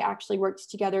 And they actually worked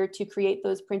together to create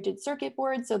those printed circuit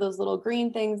boards. So those little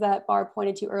green things that Barb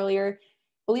pointed to earlier.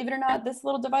 Believe it or not, this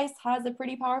little device has a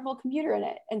pretty powerful computer in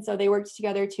it. And so they worked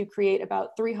together to create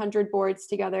about 300 boards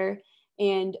together.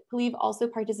 And Palieve also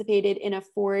participated in a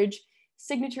Forge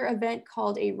signature event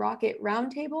called a Rocket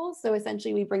Roundtable. So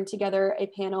essentially we bring together a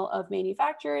panel of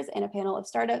manufacturers and a panel of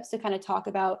startups to kind of talk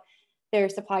about their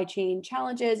supply chain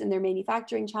challenges and their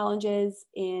manufacturing challenges.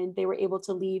 And they were able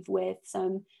to leave with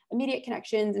some immediate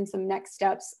connections and some next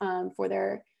steps for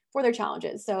their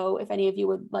challenges. So if any of you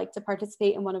would like to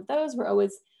participate in one of those, we're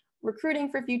always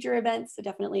recruiting for future events. So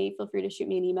definitely feel free to shoot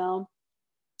me an email.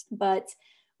 But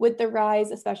with the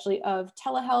rise, especially of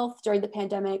telehealth during the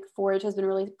pandemic, Forge has been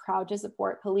really proud to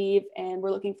support Palieve, and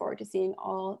we're looking forward to seeing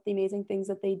all the amazing things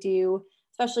that they do,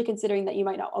 especially considering that you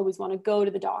might not always want to go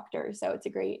to the doctor. So it's a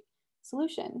great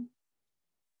solution.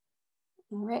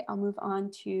 All right, I'll move on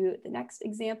to the next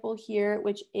example here,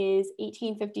 which is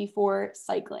 1854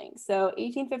 Cycling. So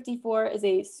 1854 is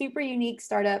a super unique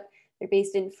startup. They're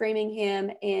based in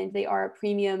Framingham, and they are a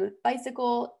premium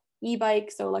bicycle, e-bike,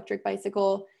 so electric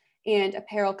bicycle, and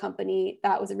apparel company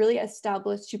that was really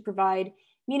established to provide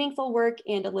meaningful work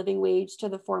and a living wage to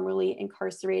the formerly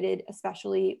incarcerated,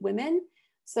 especially women.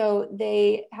 So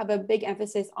they have a big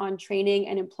emphasis on training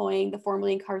and employing the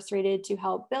formerly incarcerated to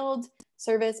help build,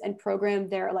 service, and program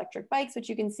their electric bikes, which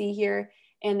you can see here.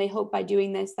 And they hope by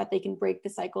doing this that they can break the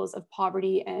cycles of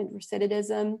poverty and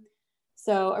recidivism.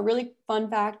 So a really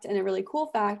fun fact and a really cool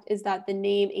fact is that the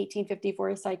name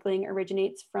 1854 Cycling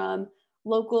originates from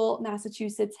local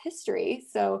Massachusetts history.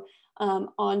 So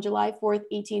on July 4th,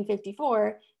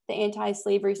 1854, the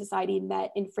Anti-Slavery Society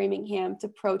met in Framingham to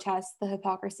protest the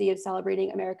hypocrisy of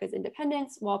celebrating America's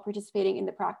independence while participating in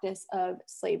the practice of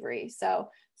slavery. So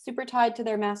super tied to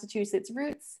their Massachusetts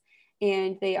roots,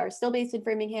 and they are still based in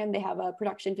Framingham. They have a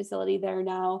production facility there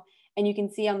now. And you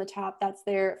can see on the top, that's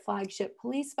their flagship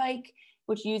police bike,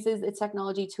 which uses its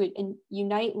technology to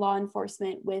unite law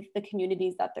enforcement with the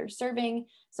communities that they're serving.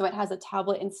 So it has a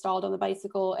tablet installed on the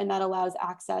bicycle, and that allows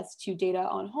access to data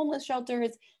on homeless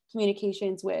shelters,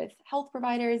 communications with health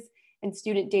providers, and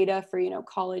student data for,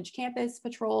 college campus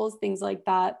patrols, things like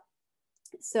that.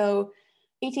 So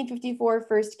 1854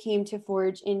 first came to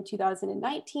Forge in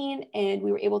 2019, and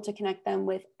we were able to connect them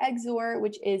with Exor,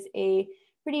 which is a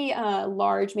pretty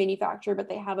large manufacturer, but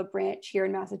they have a branch here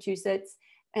in Massachusetts.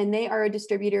 And they are a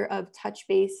distributor of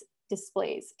touchscreen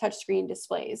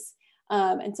displays.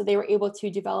 And so they were able to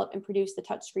develop and produce the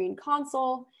touchscreen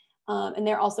console. And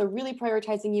they're also really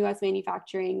prioritizing US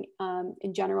manufacturing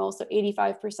in general. So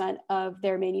 85% of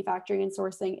their manufacturing and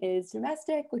sourcing is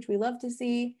domestic, which we love to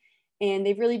see. And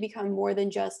they've really become more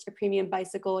than just a premium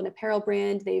bicycle and apparel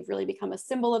brand. They've really become a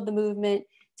symbol of the movement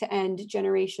to end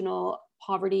generational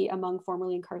poverty among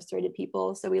formerly incarcerated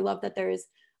people. So we love that there's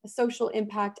a social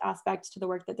impact aspect to the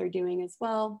work that they're doing as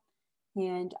well.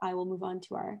 And I will move on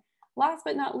to our last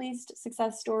but not least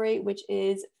success story, which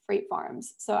is Freight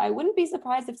Farms. So I wouldn't be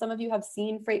surprised if some of you have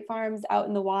seen Freight Farms out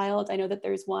in the wild. I know that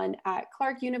there's one at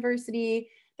Clark University.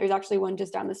 There's actually one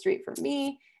just down the street from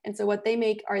me. And so what they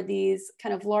make are these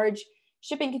kind of large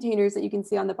shipping containers that you can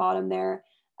see on the bottom there.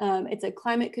 It's a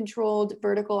climate controlled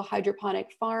vertical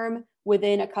hydroponic farm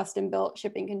within a custom built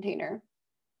shipping container.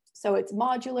 So it's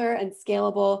modular and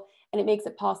scalable, and it makes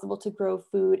it possible to grow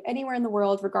food anywhere in the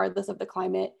world, regardless of the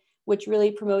climate, which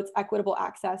really promotes equitable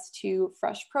access to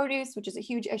fresh produce, which is a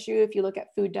huge issue if you look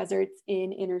at food deserts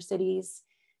in inner cities.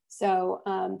 So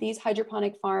these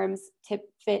hydroponic farms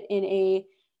fit in a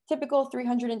typical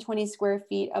 320 square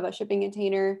feet of a shipping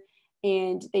container,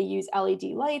 and they use LED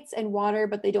lights and water,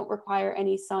 but they don't require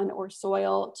any sun or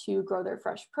soil to grow their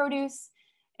fresh produce.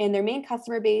 And their main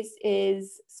customer base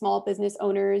is small business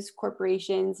owners,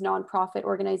 corporations, nonprofit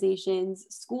organizations,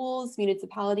 schools,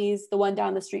 municipalities. The one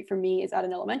down the street from me is at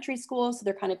an elementary school, so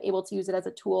they're kind of able to use it as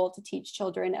a tool to teach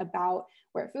children about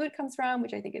where food comes from,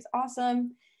 which I think is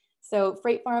awesome. So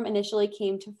Freight Farm initially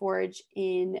came to Forge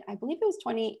in, I believe it was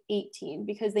 2018,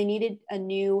 because they needed a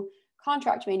new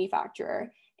contract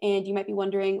manufacturer. And you might be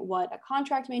wondering what a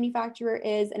contract manufacturer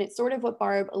is. And it's sort of what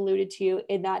Barb alluded to,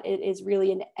 in that it is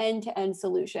really an end-to-end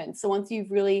solution. So once you've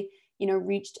really,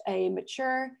 reached a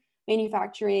mature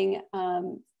manufacturing,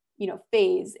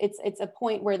 phase, it's a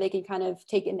point where they can kind of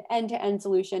take an end-to-end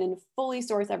solution and fully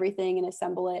source everything and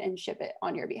assemble it and ship it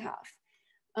on your behalf.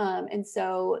 And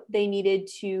so they needed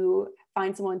to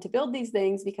find someone to build these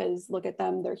things, because look at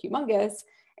them, they're humongous,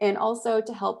 and also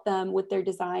to help them with their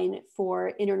design for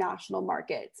international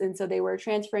markets. And so they were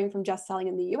transferring from just selling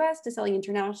in the US to selling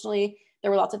internationally. There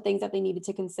were lots of things that they needed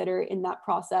to consider in that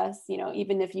process.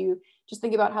 Even if you just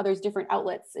think about how there's different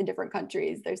outlets in different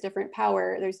countries, there's different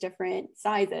power, there's different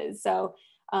sizes. So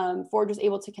Ford was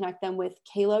able to connect them with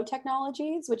Kalo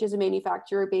Technologies, which is a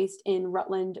manufacturer based in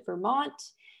Rutland, Vermont,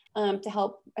 to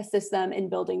help assist them in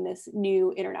building this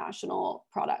new international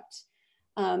product.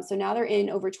 So now they're in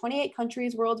over 28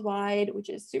 countries worldwide, which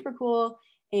is super cool.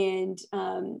 And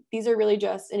these are really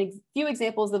just a few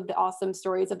examples of the awesome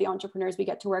stories of the entrepreneurs we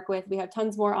get to work with. We have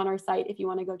tons more on our site if you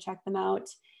want to go check them out.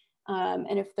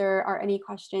 And if there are any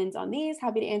questions on these,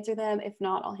 happy to answer them. If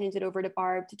not, I'll hand it over to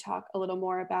Barb to talk a little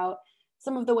more about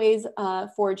some of the ways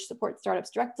Forge supports startups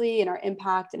directly and our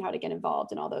impact and how to get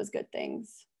involved and all those good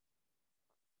things.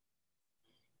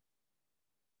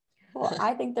 Well,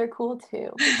 I think they're cool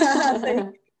too.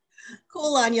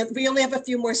 Cool, Anya. We only have a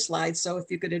few more slides, so if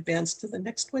you could advance to the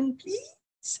next one,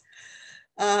 please.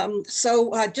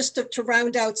 Just to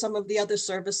round out some of the other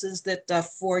services that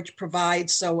Forge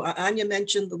provides. So Anya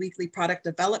mentioned the weekly product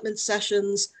development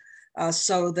sessions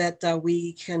so that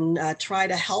we can try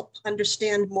to help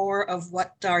understand more of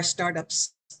what our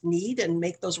startups need and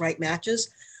make those right matches.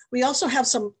 We also have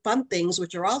some fun things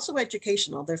which are also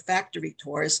educational. They're factory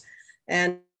tours.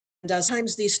 And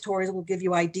sometimes these tours will give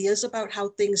you ideas about how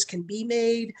things can be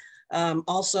made.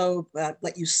 Also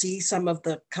let you see some of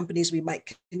the companies we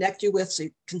might connect you with so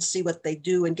you can see what they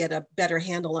do and get a better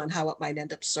handle on how it might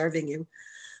end up serving you.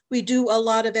 We do a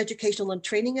lot of educational and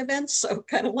training events, so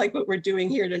kind of like what we're doing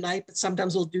here tonight, but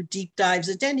sometimes we'll do deep dives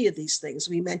into any of these things.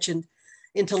 We mentioned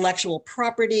intellectual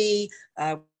property.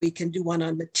 We can do one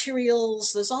on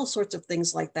materials. There's all sorts of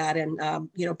things like that. And,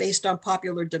 based on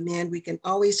popular demand, we can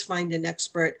always find an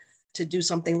expert to do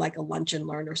something like a lunch and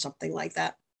learn or something like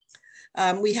that.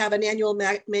 We have an annual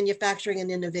manufacturing and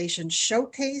innovation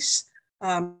showcase.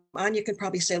 Anya can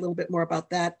probably say a little bit more about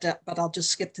that, but I'll just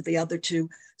skip to the other two.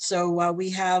 So we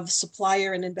have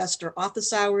supplier and investor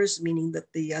office hours, meaning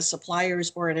that the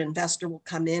suppliers or an investor will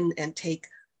come in and take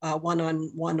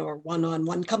one-on-one or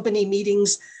one-on-one company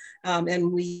meetings.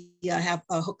 And we have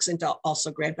hooks into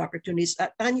also grant opportunities.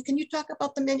 Anya, can you talk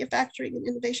about the manufacturing and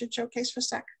innovation showcase for a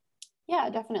sec? Yeah,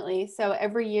 definitely. So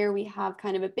every year we have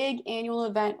kind of a big annual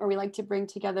event where we like to bring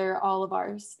together all of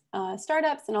our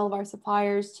startups and all of our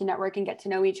suppliers to network and get to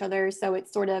know each other. So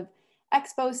it's sort of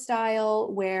expo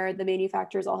style where the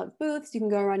manufacturers all have booths. You can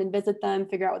go around and visit them,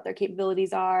 figure out what their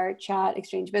capabilities are, chat,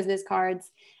 exchange business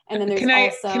cards. And then there's Can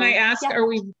I ask, yeah.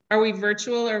 Are we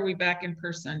virtual or are we back in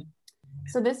person?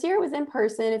 So this year it was in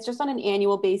person. It's just on an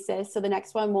annual basis. So the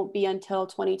next one won't be until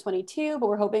 2022, but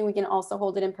we're hoping we can also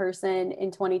hold it in person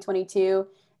in 2022.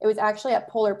 It was actually at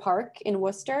Polar Park in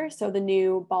Worcester, so the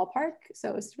new ballpark. So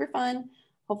it was super fun.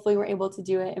 Hopefully we're able to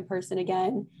do it in person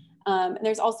again. And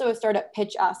there's also a startup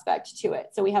pitch aspect to it.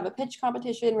 So we have a pitch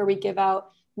competition where we give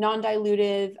out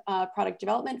non-dilutive product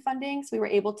development funding. So we were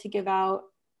able to give out,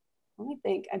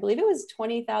 I believe it was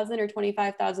 $20,000 or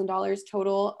 $25,000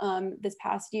 total this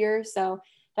past year. So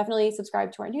definitely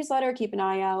subscribe to our newsletter. Keep an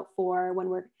eye out for when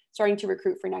we're starting to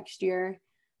recruit for next year.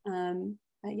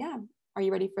 But yeah, are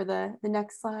you ready for the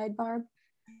next slide, Barb?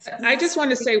 I just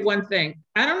want to say one thing.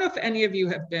 I don't know if any of you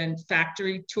have been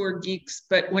factory tour geeks,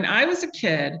 but when I was a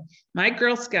kid, my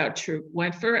Girl Scout troop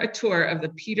went for a tour of the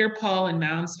Peter, Paul, and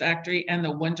Mounds factory and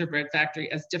the Wonder Bread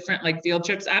factory as different like field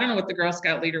trips. I don't know what the Girl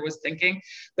Scout leader was thinking,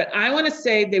 but I want to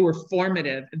say they were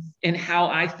formative in how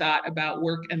I thought about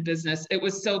work and business. It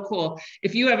was so cool.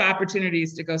 If you have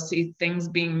opportunities to go see things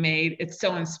being made, it's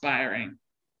so inspiring.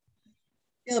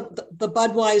 Yeah, the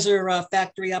Budweiser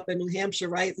factory up in New Hampshire,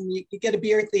 right? And you get a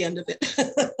beer at the end of it.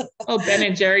 Oh, Ben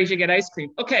and Jerry's, you get ice cream.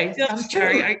 Okay, Yeah, I'm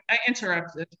sorry, I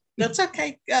interrupted. That's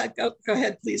okay. Go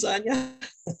ahead, please, Anya.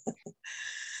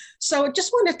 So I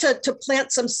just wanted to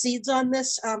plant some seeds on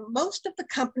this. Most of the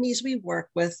companies we work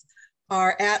with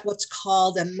are at what's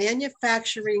called a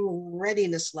manufacturing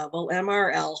readiness level,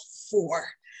 MRL 4.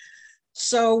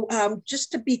 So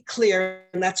just to be clear,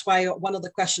 and that's why one of the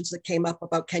questions that came up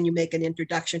about can you make an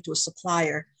introduction to a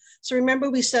supplier? So remember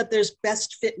we said there's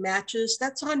best fit matches,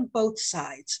 that's on both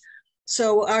sides.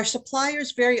 So our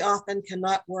suppliers very often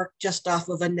cannot work just off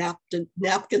of a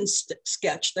napkin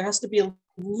sketch. There has to be a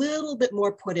little bit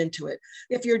more put into it.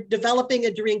 If you're developing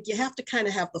a drink, you have to kind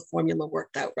of have the formula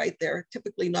worked out right there.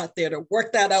 Typically not there to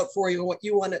work that out for you, what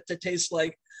you want it to taste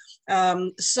like.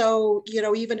 So,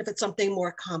 even if it's something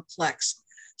more complex.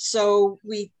 So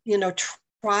we,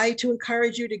 try to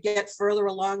encourage you to get further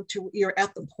along to you're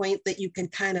at the point that you can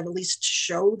kind of at least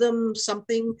show them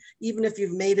something, even if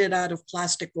you've made it out of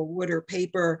plastic or wood or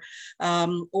paper,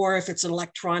 or if it's an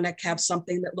electronic, have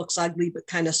something that looks ugly but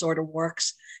kind of sort of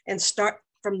works, and start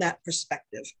from that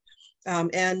perspective.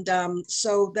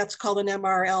 So that's called an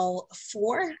MRL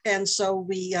 4. And so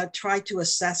we try to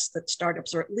assess that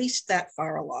startups are at least that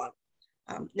far along.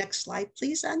 Next slide,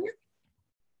 please, Anya.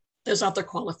 There's other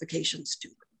qualifications too,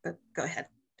 but go ahead.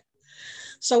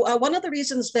 So one of the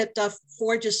reasons that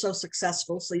Forge is so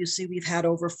successful, so you see we've had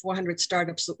over 400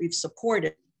 startups that we've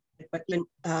supported, but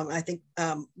I think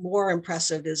more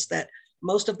impressive is that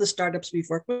most of the startups we've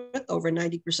worked with, over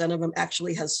 90% of them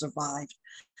actually has survived.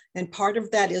 And part of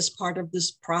that is part of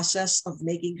this process of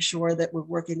making sure that we're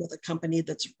working with a company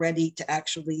that's ready to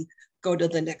actually go to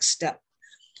the next step.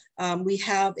 We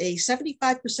have a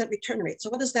 75% return rate. So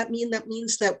what does that mean? That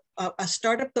means that a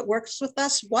startup that works with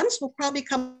us once will probably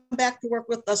come back to work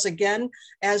with us again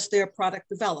as their product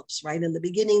develops, right? In the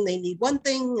beginning, they need one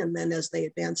thing, and then as they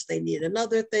advance, they need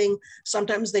another thing.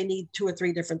 Sometimes they need 2 or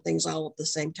 3 different things all at the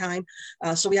same time.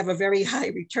 So we have a very high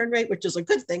return rate, which is a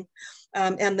good thing.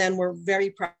 And then we're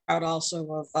very proud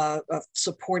also of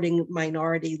supporting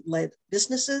minority-led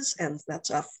businesses, and that's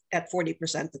at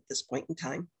 40% at this point in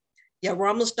time. Yeah, we're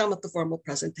almost done with the formal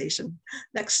presentation.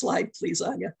 Next slide, please,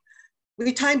 Anya.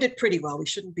 We timed it pretty well. We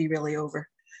shouldn't be really over.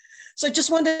 So I just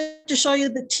wanted to show you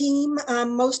the team,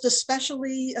 most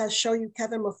especially show you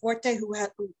Kevin Maforte,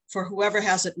 for whoever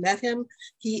hasn't met him.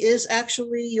 He is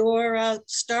actually your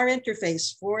star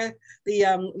interface for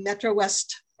the Metro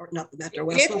West, or not the Metro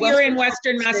West. If you're in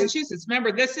Western Massachusetts,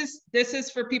 remember this is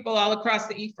for people all across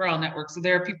the E4All network. So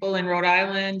there are people in Rhode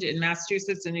Island, in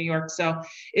Massachusetts, and New York. So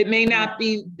it may not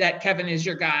be that Kevin is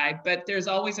your guy, but there's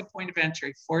always a point of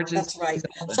entry. Forge That's right.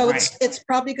 So it's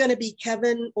probably going to be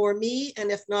Kevin or me,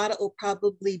 and if not, it will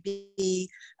probably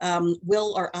be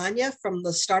Will or Anya from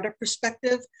the startup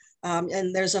perspective.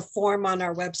 And there's a form on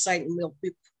our website, and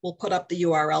we'll put up the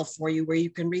URL for you where you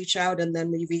can reach out, and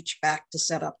then we reach back to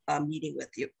set up a meeting with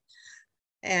you.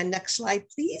 And next slide,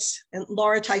 please. And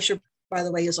Laura Teicher, by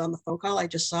the way, is on the phone call. I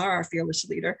just saw our fearless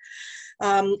leader.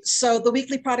 So the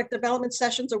weekly product development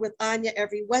sessions are with Anya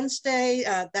every Wednesday.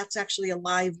 That's actually a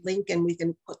live link, and we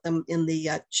can put them in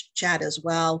the chat as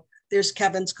well. There's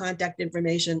Kevin's contact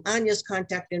information, Anya's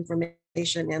contact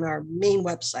information, and our main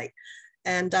website.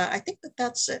 And I think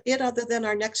that's it, other than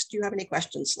our next, do you have any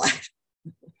questions slide?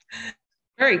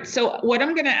 All right, so what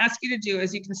I'm gonna ask you to do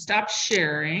is you can stop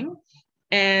sharing,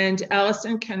 and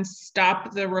Allison can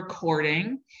stop the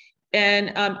recording.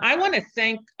 And I want to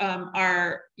thank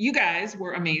you guys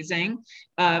were amazing.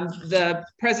 The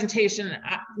presentation,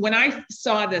 when I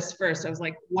saw this first, I was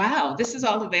like, wow, this is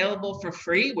all available for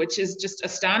free, which is just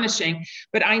astonishing.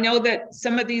 But I know that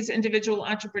some of these individual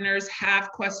entrepreneurs have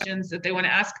questions that they want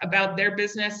to ask about their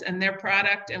business and their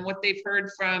product and what they've heard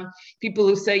from people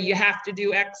who say you have to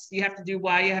do X, you have to do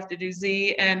Y, you have to do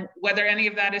Z, and whether any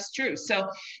of that is true. So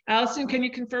Allison, can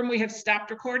you confirm we have stopped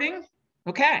recording?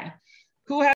 Okay. Who has